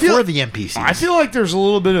 I what if feel- we're the NPCs? I feel like there's a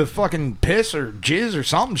little bit of fucking piss or jizz or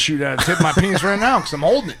something shoot out of the tip of my penis right now because I'm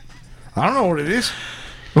holding it. I don't know what it is.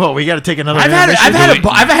 well, we got to take another. I've had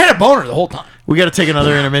intermission. a boner the whole time. We got to take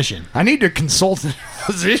another intermission. I need to consult a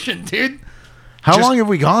physician, dude. How Just- long have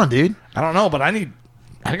we gone, dude? I don't know, but I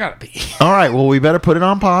gotta pee. All right. Well, we better put it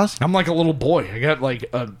on pause. I'm like a little boy. I got like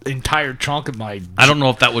an entire chunk of my. I don't know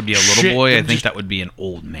if that would be a little Shit, boy. I I'm think just- that would be an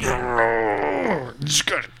old man. Just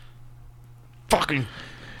gotta fucking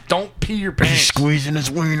don't pee your pants. Squeezing his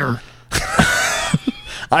wiener.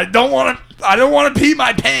 I don't want to pee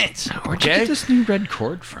my pants. Where'd you Okay. get this new red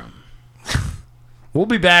cord from? We'll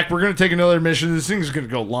be back. We're gonna take another mission. This thing's gonna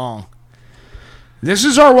go long. This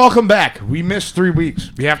is our welcome back. We missed 3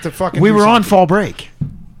 weeks. We have to fucking. We do were on something. fall break.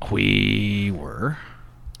 We were.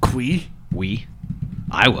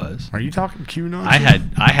 I was. Are you talking QAnon?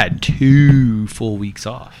 I had 2 full weeks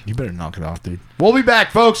off. You better knock it off, dude. We'll be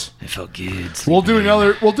back, folks. It felt good. We'll do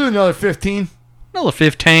another 15. another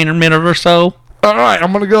 15 or minute or so. All right,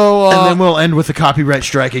 I'm gonna go. And then we'll end with a copyright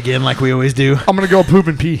strike again, like we always do. I'm gonna go poop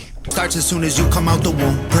and pee. Starts as soon as you come out the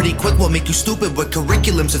womb. Pretty quick will make you stupid with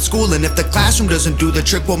curriculums at school. And if the classroom doesn't do the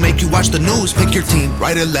trick, we'll make you watch the news. Pick your team,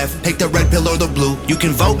 right or left, take the red pill or the blue. You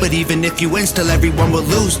can vote, but even if you win, still everyone will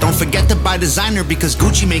lose. Don't forget to buy designer because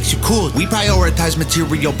Gucci makes you cool. We prioritize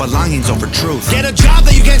material belongings over truth. Get a job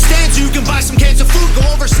that you can't stand so you can buy some cans of food. Go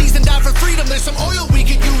overseas and die for freedom. There's some oil we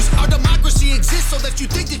can use. Our democracy exists so that you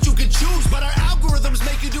think that you can choose. But our algorithms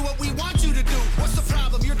make you do what we want you to do. What's the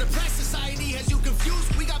problem? You're depressed. Society has you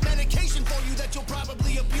confused. We got medication for you that you'll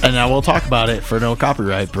probably abuse. And now we'll talk about it for no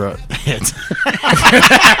copyright, bro. It's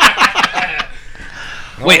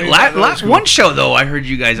Wait, one show though, I heard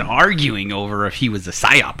you guys arguing over if he was a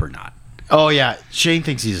psyop or not. oh yeah, Shane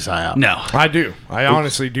thinks he's a psyop. No, I do. I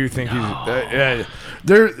honestly do think he's.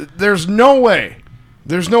 There's no way.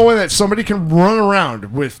 There's no way that somebody can run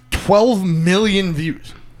around with 12 million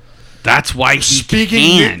views. that's why he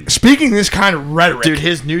can. Speaking this kind of rhetoric. Dude,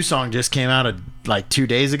 his new song just came out like 2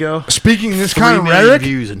 days ago. Speaking this 3 kind of million rhetoric.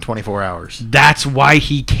 views in 24 hours. That's why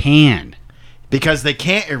he can. Because they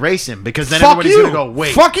can't erase him. Because then Fuck everybody's you. gonna go,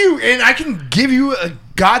 wait. Fuck you. And I can give you a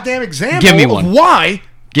goddamn example Give me of one. why.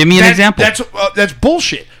 Give me an example. That's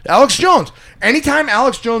bullshit. Alex Jones. Anytime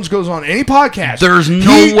Alex Jones goes on any podcast, There's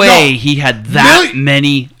no way he had that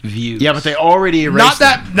many views. Yeah, but they already erased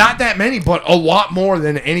him. not that many, but a lot more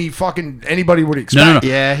than anybody would expect. No.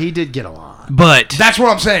 Yeah, he did get a lot. But That's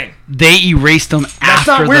what I'm saying. they erased him That's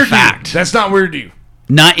after not the weird fact. to you. That's not weird to you.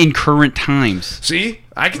 Not in current times. See?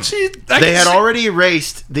 I can see it. They had already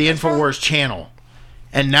erased the InfoWars channel,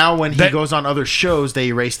 and now when he That- goes on other shows, they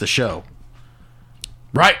erase the show.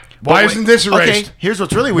 Right. Why But isn't wait, this erased? Okay, here's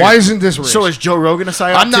what's really weird. Why isn't this erased? So is Joe Rogan a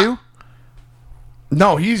psyop I'm not- too?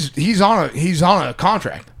 No, he's on a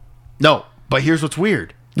contract. No, but here's what's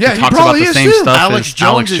weird. Yeah, he Talks about probably the is same too. stuff Alex as Jones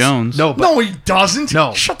Alex is- Jones. No, but, No, he doesn't.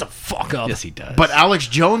 No. Shut the fuck up. Yes, he does. but Alex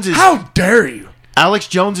Jones's How dare you?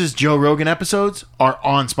 Joe Rogan episodes are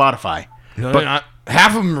on Spotify. No, But- they're not.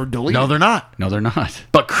 Half of them are deleted. No, they're not. No, they're not.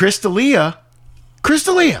 But Chris D'Elia,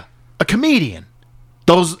 a comedian,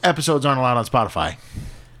 those episodes aren't allowed on Spotify.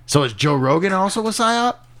 So is Joe Rogan also a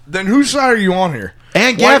psyop? Then whose side are you on here?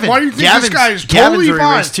 And Why- Gavin. Why do you think Gavin's, this guy is Gavin's totally are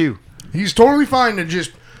fine? erased too. He's totally fine to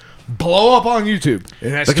just blow up on YouTube,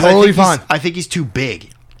 and that's Because totally I think he's- fine. I think he's too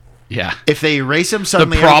big. Yeah. If they erase him The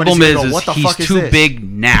suddenly, problem everybody's gonna is go, what the he's fuck is too this? big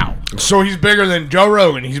now. So he's bigger than Joe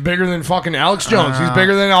Rogan. He's bigger than fucking Alex Jones. He's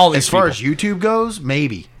bigger than all these As far people. as YouTube goes,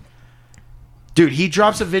 maybe. Dude, he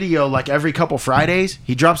drops a video like every couple Fridays.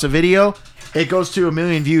 He drops a video. It goes to 1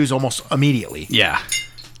 million views almost immediately. Yeah.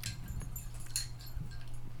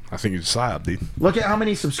 I think he's a psyop, dude. Look at how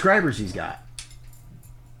many subscribers he's got.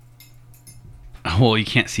 Well, you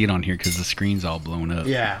can't see it on here because the screen's all blown up.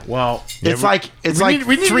 Yeah, well, it's we- like we need to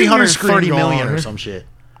get your 330 screen million going. or some shit.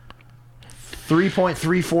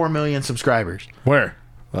 3.34 million subscribers. Where?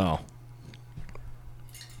 Oh.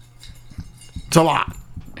 It's a lot.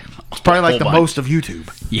 It's probably like Whole the bunch. most of YouTube.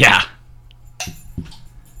 Yeah.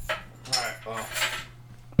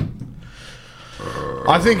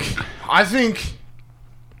 I think.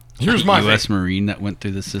 Here's my U.S. thing. Marine that went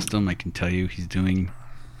through the system. I can tell you he's doing.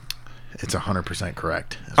 It's 100%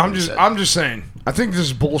 correct. is what I'm he just. said. I'm just saying. I think this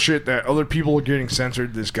is bullshit that other people are getting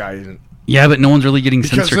censored. This guy isn't. Yeah, but no one's really getting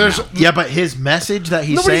Because censored there's now. Yeah, but his message that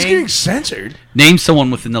he's nobody's saying. getting censored. Name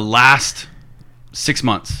someone within the last 6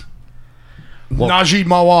 months. Najee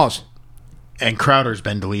Mawaz, And Crowder's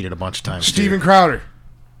been deleted a bunch of times. Steven too. Crowder.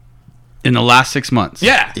 In the last 6 months.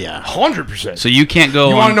 Yeah. Yeah. 100%. So you can't go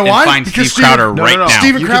You wanna know and why? find Because Steve Crowder Steven- right no. now.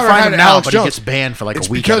 Steven You Crowder can find had him now, Alex but Jones. he gets banned for like it's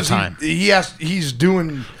a week at a because time. he's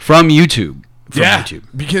doing From YouTube. From yeah YouTube.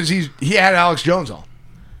 because he had Alex Jones on.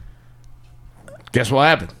 Guess what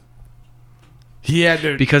happened? He had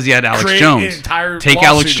to Because he had Alex create Jones. an entire Take lawsuit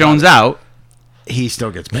Alex Jones about out, He still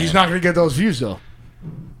gets banned. He's not going to get those views though.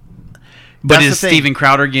 but That's is the thing. Steven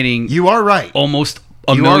Crowder getting You are right. almost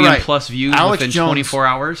a You are million right. plus views Alex within Jones- 24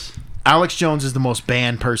 hours? Alex Jones is the most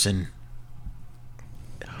banned person.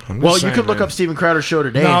 I'm Well, just you saying, could look man. up Steven Crowder's show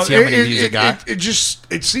today No, and see how many views it got.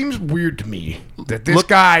 It seems weird to me that this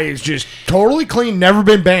guy is just totally clean, never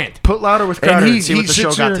been banned. Put louder with Crowder and, see what the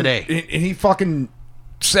sits show got here today. and he fucking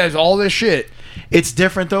says all this shit. It's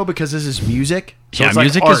different though because this is music. So Yeah, it's like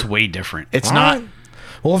music is art. way different. It's All not. right.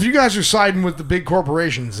 Well, if you guys are siding with the big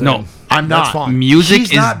corporations, then No, I'm that's not. fine. Music He's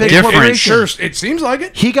is not big different. It corporation. sure, it seems like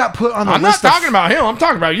it. He got put on the I'm not list. talking about him. I'm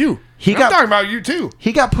talking about you. He I'm got- talking about you too.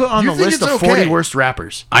 He got put on You the think list it's of 40 okay? worst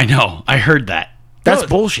rappers. I know. I heard that. That's No,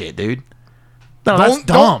 bullshit, dude. No, The that's on-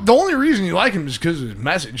 dumb. The only reason you like him is because of his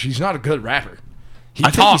message. He's not a good rapper. He I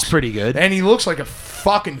think talks, he's pretty good. and he looks like a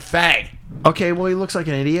fucking fag. Okay, well, he looks like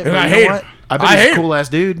an idiot. And but I you hate know him. what? I bet I he's hate a him. cool ass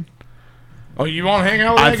dude. Oh, you want to hang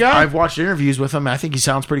out with that guy? I've watched interviews with him. I think he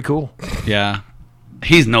sounds pretty cool. Yeah.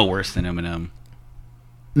 He's no worse than Eminem.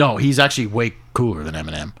 No, he's actually way cooler than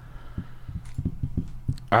Eminem.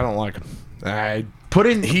 I don't like him.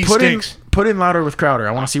 He He stinks. Put in louder with Crowder.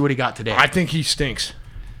 I want to see what he got today. I think he stinks.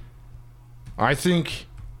 I think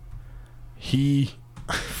he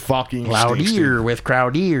fucking stinks. Loudier dude. with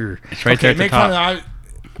Crowder. It's right there at the make fun top. of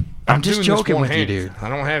I'm just doing this joking one with you, hand. dude. I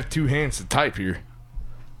don't have two hands to type here.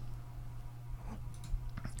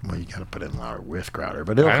 Well, you got to put in louder with Crowder,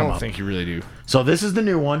 but it'll I come don't up. think you really do. So this is the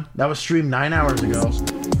new one that was streamed 9 hours ago.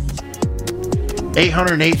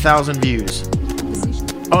 808,000 views.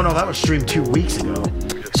 Oh no, that was streamed 2 weeks ago.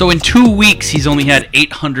 So in 2 weeks, he's only had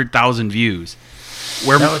 800,000 views.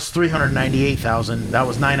 Where That was 398,000. That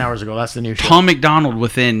was 9 hours ago. That's the new show. Tom McDonald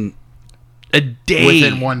within a day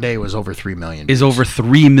Within 1 day was over 3 million. is over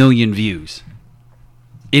 3 million views.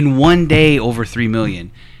 In 1 day, over 3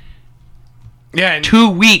 million. Yeah, and 2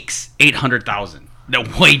 weeks, 800,000. No,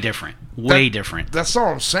 way different. Way different. that's all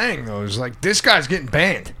I'm saying though. Is like this guy's getting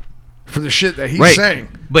banned for the shit that he's Right. saying.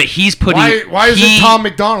 But he's putting. Why isn't he- Tom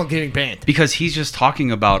McDonald getting banned? Because he's just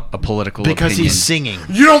talking about a political because opinion. he's singing.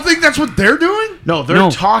 You don't think that's what they're doing? No, they're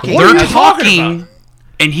No, talking. What are They're you talking talking, about?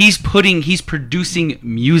 and he's producing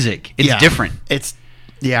music. It's Yeah. different. It's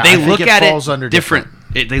I They think look it at falls it under different.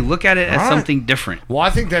 They look at it as All right. something different. Well, I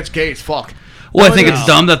think that's gay as fuck. Well, I think no. it's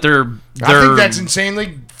dumb that they're I think that's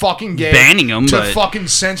insanely fucking gay. banning him, to but- fucking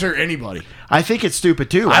censor anybody. I think it's stupid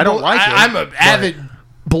too. I don't like it. I'm an avid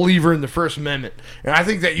believer in the First Amendment, and I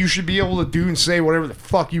think that you should be able to do and say whatever the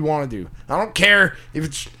fuck you want to do. I don't care if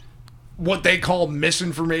it's what they call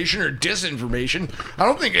misinformation or disinformation. I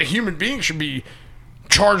don't think a human being should be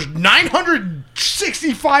charged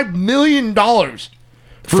 $965 million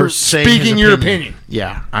for saying his speaking your opinion.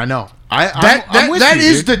 Yeah, I know. That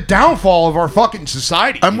is the downfall of our fucking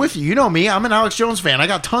society. I'm with you. You know me. I'm an Alex Jones fan. I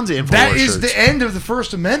got tons of info. That is the end of the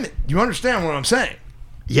First Amendment. You understand what I'm saying?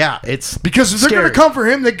 Yeah, it's Because if they're scary. going to come for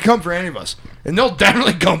him, they can come for any of us. And they'll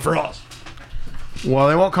definitely come for us. Well,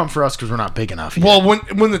 they won't come for us because we're not big enough yet. Well,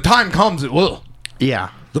 when the time comes, it will.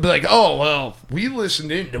 Yeah. They'll be like, oh, well, we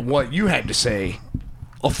listened into what you had to say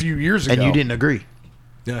a few years ago. And you didn't agree.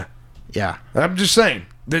 Yeah. Yeah. I'm just saying.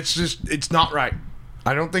 It's not right.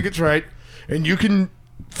 I don't think it's right. And you can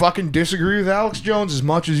fucking disagree with Alex Jones as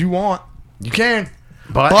much as you want. You can.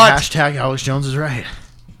 But hashtag Alex Jones is right.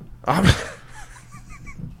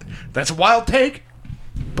 That's a wild take.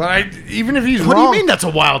 But even if he's What wrong. do you mean that's a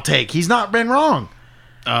wild take? He's not been wrong.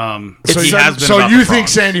 He has been So about you the think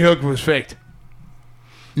frogs. Sandy Hook was faked?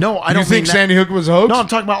 No, I You don't think mean Sandy Hook was a hoax? No, I'm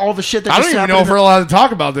talking about all the shit that I just don't even happened know if we're allowed to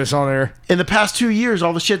talk about this on air. in the past 2 years.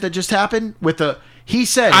 All the shit that just happened with the he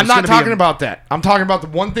said. I'm it's not gonna be talking a- about that. I'm talking about the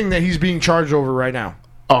one thing that he's being charged over right now.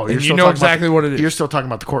 Oh, And you're you still know talking about exactly what it is. You're still talking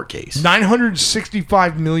about the court case.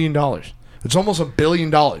 $965 million. It's almost $1 billion.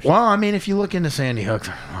 Well, I mean, if you look into Sandy Hook,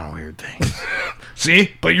 a lot of weird things.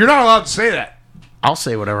 See? But you're not allowed to say that. I'll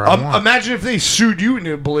say whatever I want. Imagine if they sued you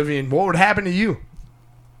into oblivion. What would happen to you?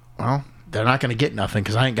 Well, they're not going to get nothing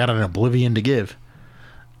because I ain't got an oblivion to give.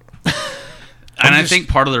 And I think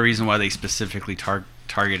part of the reason why they specifically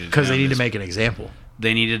targeted Because they him need to is make an example.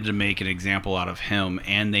 they needed to make an example out of him,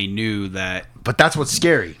 and they knew that But that's what's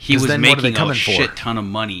scary. he 'cause was then what are they making a coming shit ton of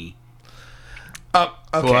money.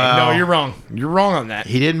 Okay, Well- no, you're wrong. You're wrong on that.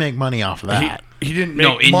 He didn't make money off of that. He didn't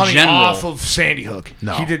No, make in money general. off of Sandy Hook.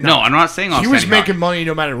 No. He did No, not. I'm not saying off He was Sandy Hook. making money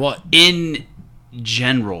no matter what. In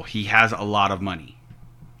general, he has a lot of money.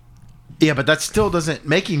 Yeah, but that still doesn't.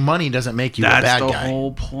 Making money doesn't make you a That's bad the guy.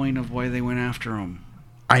 whole point of why they went after him.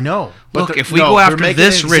 I know. But Look, the- if we no, go they're after making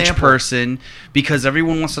this an rich example. person, because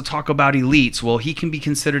everyone wants to talk about elites, well, he can be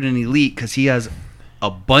considered an elite because he has a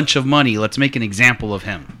bunch of money. Let's make an example of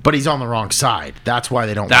him. But he's on the wrong side. That's why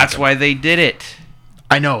they don't. That's like him. why they did it.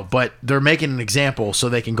 I know, but they're making an example so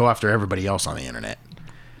they can go after everybody else on the internet.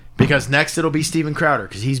 Because next it'll be Steven Crowder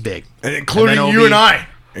because he's big, And including then it'll you be- and I.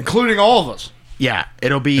 Including all of us. Yeah,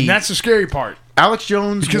 it'll be. And that's the scary part. Alex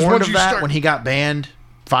Jones Because warned once of you that start- when he got banned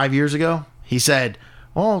 5 years ago. He said,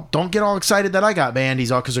 "Well, don't get all excited that I got banned.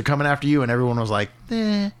 He's all because they're coming after you." And everyone was like,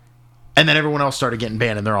 "Eh." And then everyone else started getting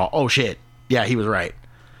banned, and they're all, "Oh shit, yeah, he was right."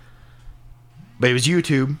 But it was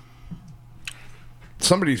YouTube.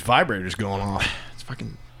 Somebody's vibrator's going off.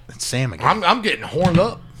 It's Sam again. I'm getting horned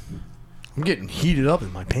up. I'm getting heated up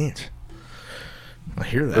in my pants. I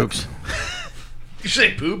hear that. Oops. You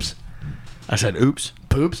say poops? I said, "Oops,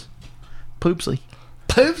 Poops? poopsly."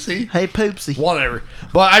 Poopsy. Hey, poopsy. Whatever.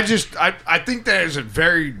 But I think that is a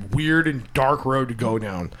very weird and dark road to go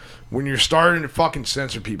down when you're starting to fucking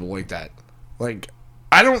censor people like that. Like,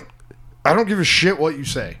 I don't give a shit what you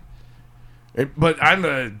say. But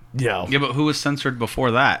I'm Yeah, but who was censored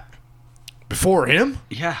before that? before him?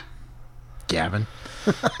 Yeah. Gavin.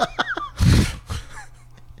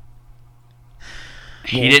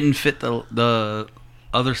 He didn't fit the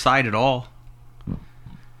other side at all.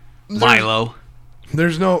 Milo.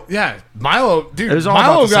 There's no, Milo, dude. It was all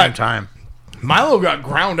Milo about the got same time. Milo got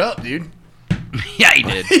ground up, dude. Yeah, he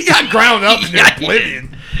did. He got ground up in Yeah, he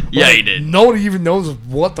oblivion. Yeah, Like, he did. Nobody even knows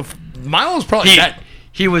what the. Milo's probably dead,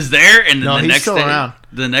 He was there, and then No, the he's next still day, around.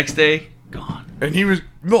 the next day, gone. and he was.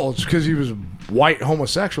 Well, it's because he was a white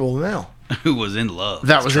homosexual male. Who was in love?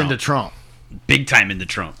 That with was Trump. into Trump. Big time into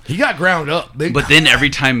Trump. He got ground up. But then every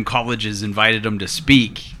time colleges invited him to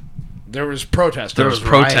speak, there was protests. there was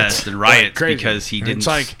riots. protests and riots Crazy. because he And didn't. it's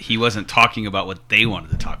like- He wasn't talking about what they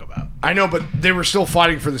wanted to talk about. I know, but they were still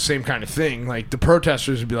fighting for the same kind of thing. Like the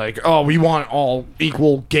protesters would be like, "Oh, we want all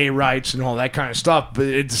equal gay rights and all that kind of stuff," but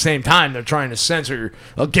at the same time, they're trying to censor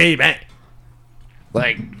a gay man.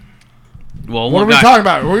 Like, Well, what are we talking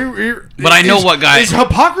about? But I know what guy- is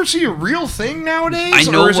hypocrisy a real thing nowadays? I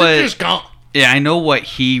know or is what- it just gone? Yeah, I know what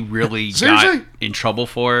he really got Seriously? in trouble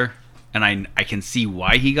for, and I can see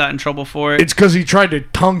why he got in trouble for it. It's because he tried to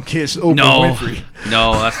tongue kiss Oprah no, Winfrey.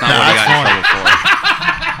 no, that's not what he got in trouble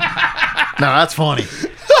No, that's funny. for.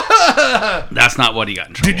 That's not what he got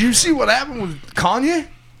in trouble. Did you see what happened with Kanye?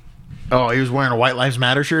 Oh, he was wearing a White Lives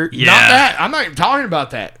Matter shirt? Yeah. Not that. I'm not even talking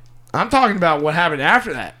about that. I'm talking about what happened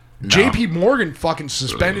after that. J.P. Morgan fucking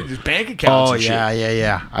suspended his bank accounts. Oh, and shit.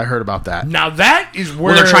 yeah. I heard about that. Now that is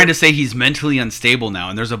where Well, they're trying to say he's mentally unstable now,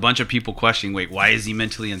 and there's a bunch of people questioning, wait, why is he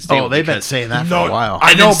mentally unstable? Oh, they've been Because- saying that for No, a while.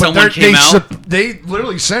 I And know, then but someone came out- they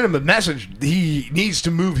literally sent him a message. He needs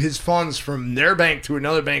to move his funds from their bank to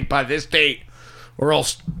another bank by this date, or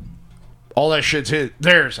else all that shit's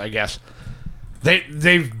theirs. I guess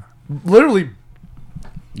they've literally.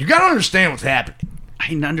 You got to understand what's happening.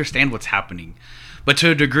 I understand what's happening. But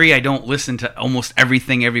to a degree, I don't listen to almost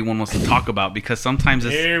everything everyone wants to talk about because sometimes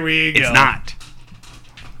Here we go. it's not.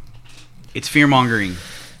 It's fear-mongering.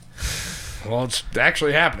 Well, it's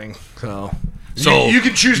actually happening. So So you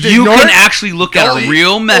can choose to you ignore can it. actually look at a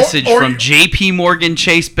real message or from J.P. Morgan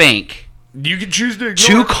Chase Bank You can choose to to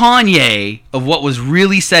ignore it. Kanye of what was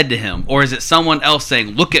really said to him, or is it someone else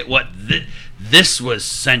saying, "Look at what this was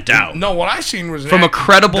sent out"? No, what I seen was From a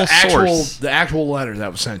credible the source. The actual letter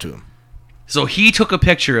that was sent to him. So he took a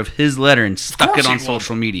picture of his letter and stuck course it on he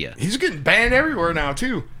social media. He's getting banned everywhere now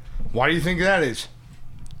too. Why do you think that is?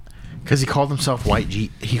 Because he called himself he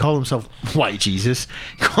called himself White Jesus.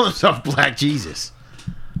 He called himself Black Jesus.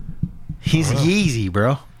 He's Yeezy,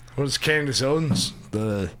 bro. What is Candace Owens,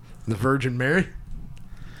 the Virgin Mary?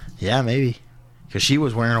 Yeah, maybe. Because she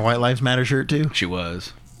was wearing a White Lives Matter shirt, too. She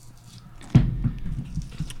was.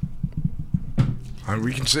 I mean,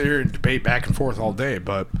 we can sit here and debate back and forth all day,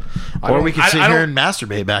 but Or we could sit here and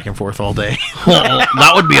masturbate back and forth all day. Well,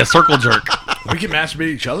 that would be a circle jerk. we can masturbate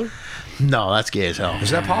each other. No, that's gay as hell.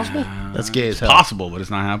 Is that possible? That's gay as hell. Possible, but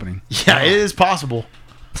it's not happening. Yeah, it is possible.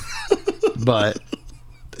 But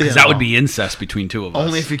you That know, would be incest between two of us.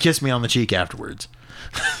 only if you kiss me on the cheek afterwards.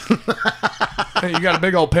 Hey, you got a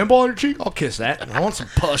big old pimple on your cheek? I'll kiss that. I want some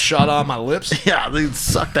pus shot on my lips. Yeah, dude,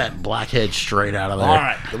 suck that blackhead straight out of there. All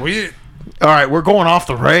right, All right, we're going off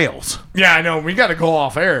the rails. Yeah, I know. We got to go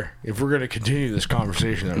off air if we're going to continue this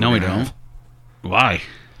conversation. that No, we're we gonna don't. have. Why?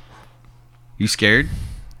 You scared?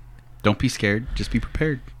 Don't be scared. Just be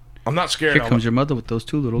prepared. I'm not scared. Here comes your mother with those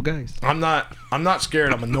two little guys. I'm not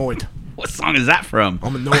scared. I'm annoyed. What song is that from?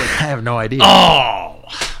 I'm annoyed. I have no idea. Oh,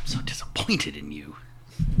 I'm so disappointed in you.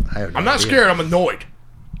 I have no I'm not idea. scared. I'm annoyed.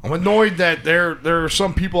 I'm annoyed that there are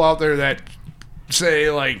some people out there that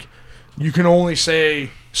say like you can only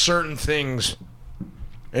say certain things,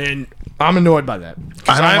 and I'm annoyed by that. 'Cause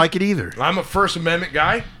I don't I'm- like it either. I'm a First Amendment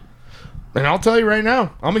guy, and I'll tell you right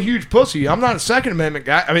now, I'm a huge pussy. I'm not a Second Amendment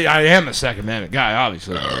guy. I mean, I am a Second Amendment guy,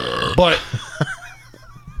 obviously, but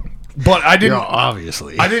I You didn't. know,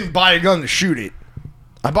 obviously. I didn't buy a gun to shoot it.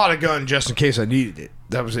 I bought a gun just in case I needed it.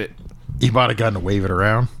 That was it. You bought a gun to wave it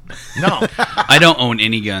around? No, I don't own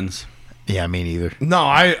any guns. Yeah, me neither. no,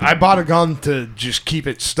 I bought a gun to just keep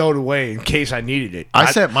it stowed away in case I needed it.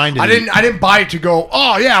 I set mine to I the- didn't buy it to go.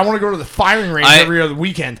 Oh yeah, I want to go to the firing range every other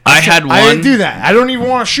weekend. I had I didn't one- do that. I don't even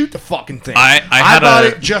want to shoot the fucking thing. I had bought a-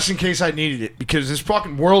 it just in case I needed it because this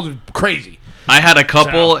fucking world is crazy. I had a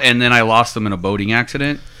couple, So- and then I lost them in a boating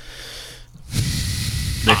accident.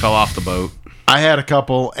 They fell off the boat. I had a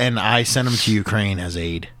couple, and I sent them to Ukraine as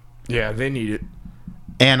aid. Yeah, they need it.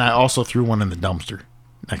 And I also threw one in the dumpster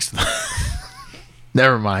next to the...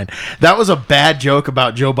 Never mind. That was a bad joke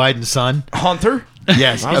about Joe Biden's son. Hunter.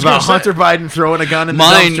 Yes, I was about gonna say- Hunter Biden throwing a gun in the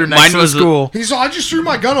Mine- dumpster mine next to the was a- school. He's all, I just threw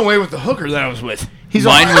my gun away with the hooker that I was with. He's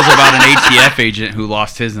Mine all, was about an ATF agent who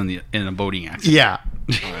lost his in a boating accident. Yeah.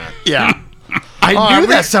 Yeah. I All knew right,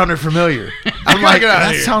 that sounded familiar. I'm gotta like, get outta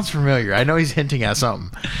that here. sounds familiar. I know he's hinting at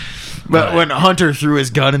something. But when Hunter threw his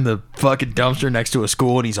gun in the fucking dumpster next to a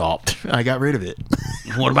school and he's all, I got rid of it.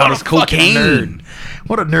 What about his fucking cocaine? nerd.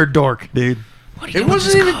 What a nerd dork, dude. It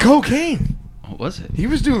wasn't even cocaine. What was it? He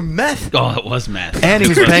was doing meth. Oh, it was meth. And he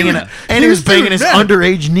was Dude, banging he was banging doing his that.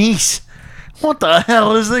 underage niece. What the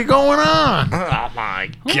hell is going on? Oh my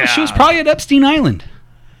Oh, god. she was probably at Epstein Island.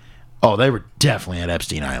 Oh, they were definitely at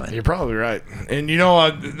Epstein Island. You're probably right. And you know,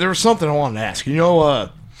 there was something I wanted to ask. You know,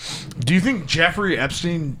 do you think Jeffrey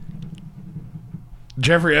Epstein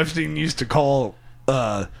used to call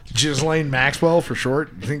Ghislaine Maxwell for short?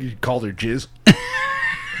 You think he called her Jizz?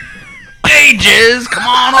 Hey, Jizz, come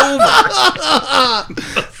on over.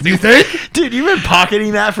 Do you think? Dude, you've been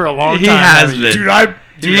pocketing that for a long He time. has haven't you? been.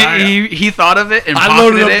 Dude, He thought of it and I pocketed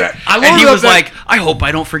loaded up it, that- I and loaded he up was that- like, "I hope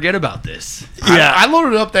I don't forget about this." Yeah. I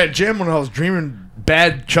loaded up that gym when I was dreaming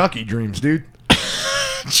bad Chucky dreams, dude.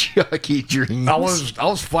 Chucky dreams. I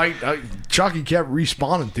was fighting. Chucky kept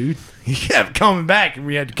respawning, dude. He kept coming back, and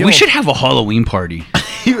we had to kill We him. should have a Halloween party.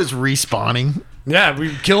 He was respawning. Yeah, we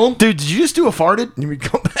would kill him. Dude, did you just do a farted? And we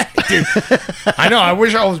come back, dude. I know. I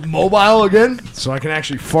wish I was mobile again, so I can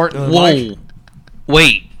actually fart in the mic. Whoa,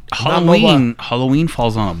 wait! Not mobile. Halloween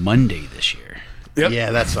falls on a Monday this year. Yep.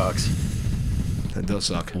 Yeah, that sucks. It does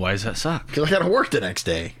suck. Why does that suck? Because I got to work the next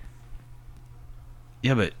day.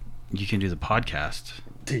 Yeah, but you can do the podcast.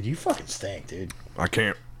 Dude, you fucking stink, dude. I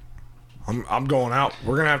can't. I'm going out.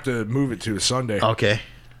 We're gonna have to move it to a Sunday Okay.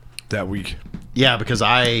 that week. Yeah, because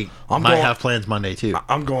I I'm might going- have plans Monday, too.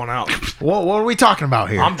 I'm going out. What are we talking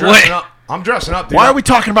about here? I'm dressing up. I'm dressing up. Dude. Why are we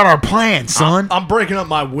talking about our plans, son? I'm breaking up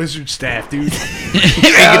my wizard staff, dude. Are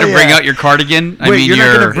you gonna bring yeah. out your cardigan? I Wait, mean you're not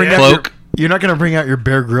your gonna bring cloak. out you're not going to bring out your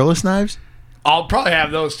Bear Grylls knives? I'll probably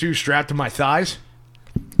have those two strapped to my thighs,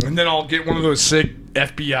 and then I'll get one of those sick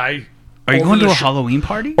FBI. Are you over going to the a Halloween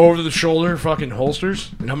party? over the shoulder fucking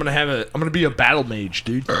holsters, and I'm gonna be a battle mage,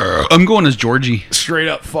 dude. I'm going as Georgie. Straight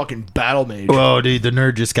up fucking battle mage. Whoa, dude, the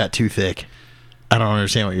nerd just got too thick. I don't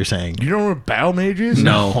understand what you're saying. You know what a battle mage is?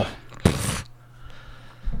 No.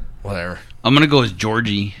 Whatever. I'm gonna go as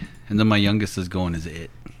Georgie, and then my youngest is going as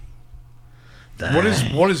It. What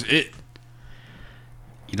is it?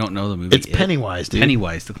 You don't know the movie? It's It? Pennywise, dude.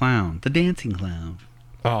 Pennywise the clown, the dancing clown.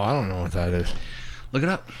 Oh, I don't know what that is. Look it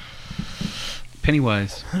up.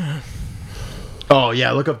 Pennywise. Oh,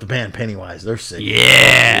 yeah, look up the band Pennywise. They're sick.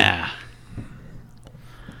 Yeah.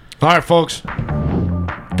 All right, folks.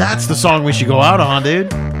 That's the song we should go out on,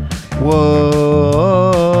 dude. Whoa.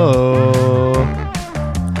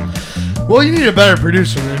 Well, you need a better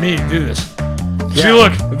producer than me to do this. See, Yeah.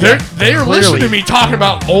 look, they are Clearly. listening to me talking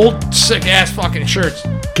about old sick ass fucking shirts.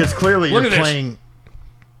 Because clearly Look you're at this. playing...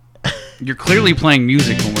 You're clearly playing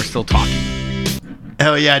music when we're still talking.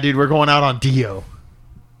 Hell yeah, dude, we're going out on Dio.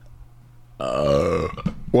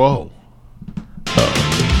 Whoa.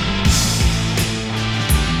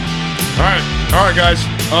 All right, guys.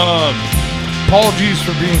 Apologies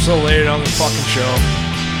for being so late on the fucking show.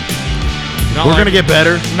 Not We're like- going to get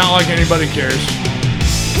better. Not like anybody cares.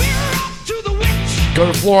 We're off to the witch. Go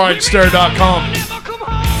to fluoridestare.com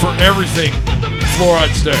for everything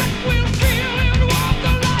Fluoride Stare.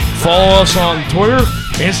 Follow us on Twitter,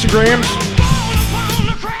 Instagrams.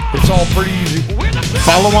 It's all pretty easy.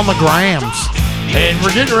 Follow on the grams. And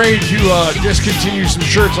we're getting ready to discontinue some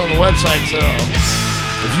shirts on the website, so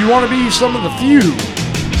if you want to be some of the few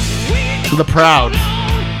The proud.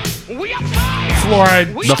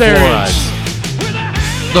 Fluoride The Stares.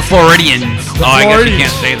 The Floridians. I guess you Floridians.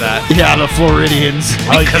 can't say that Yeah, the Floridians.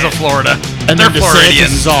 because of Florida. And They're then DeSantis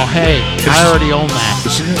Floridians. is all, hey, I already own that.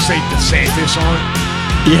 Is it going to say DeSantis on it?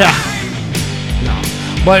 Yeah.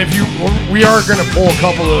 But we are going to pull a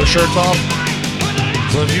couple of those shirts off.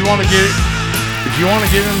 So if you want to get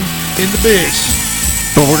them in the biz,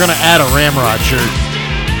 But we're going to add a Ramrod shirt.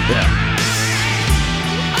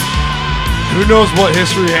 who knows what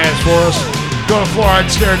history has for us? Go to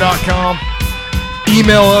fluoridestare.com.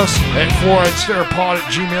 Email us at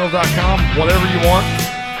fluoridesterepod@gmail.com. Whatever you want.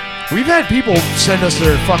 We've had people send us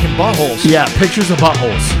their fucking buttholes. Yeah, pictures of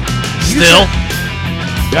buttholes. Still.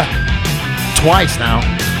 Yeah. Twice now.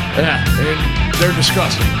 Yeah. And they're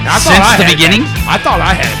disgusting. Since the beginning? I thought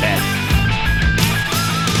I had it bad.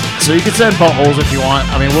 So you can send buttholes if you want.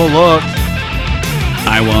 I mean, we'll look.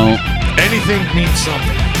 I won't. Anything means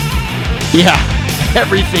something. Yeah.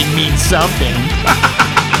 Everything means something.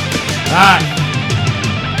 Alright.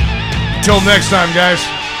 Until next time, guys.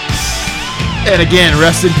 And again,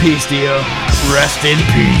 rest in peace, Dio. Rest in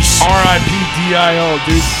peace. R.I.P. D.I.O.,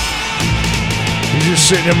 dude. He's just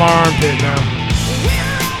sitting in my armpit now.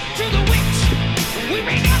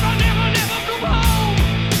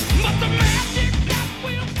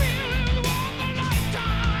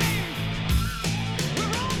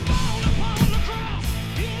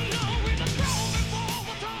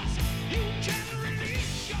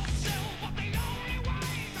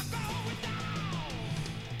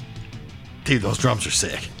 Dude, those drums are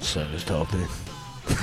sick. So just dope, dude.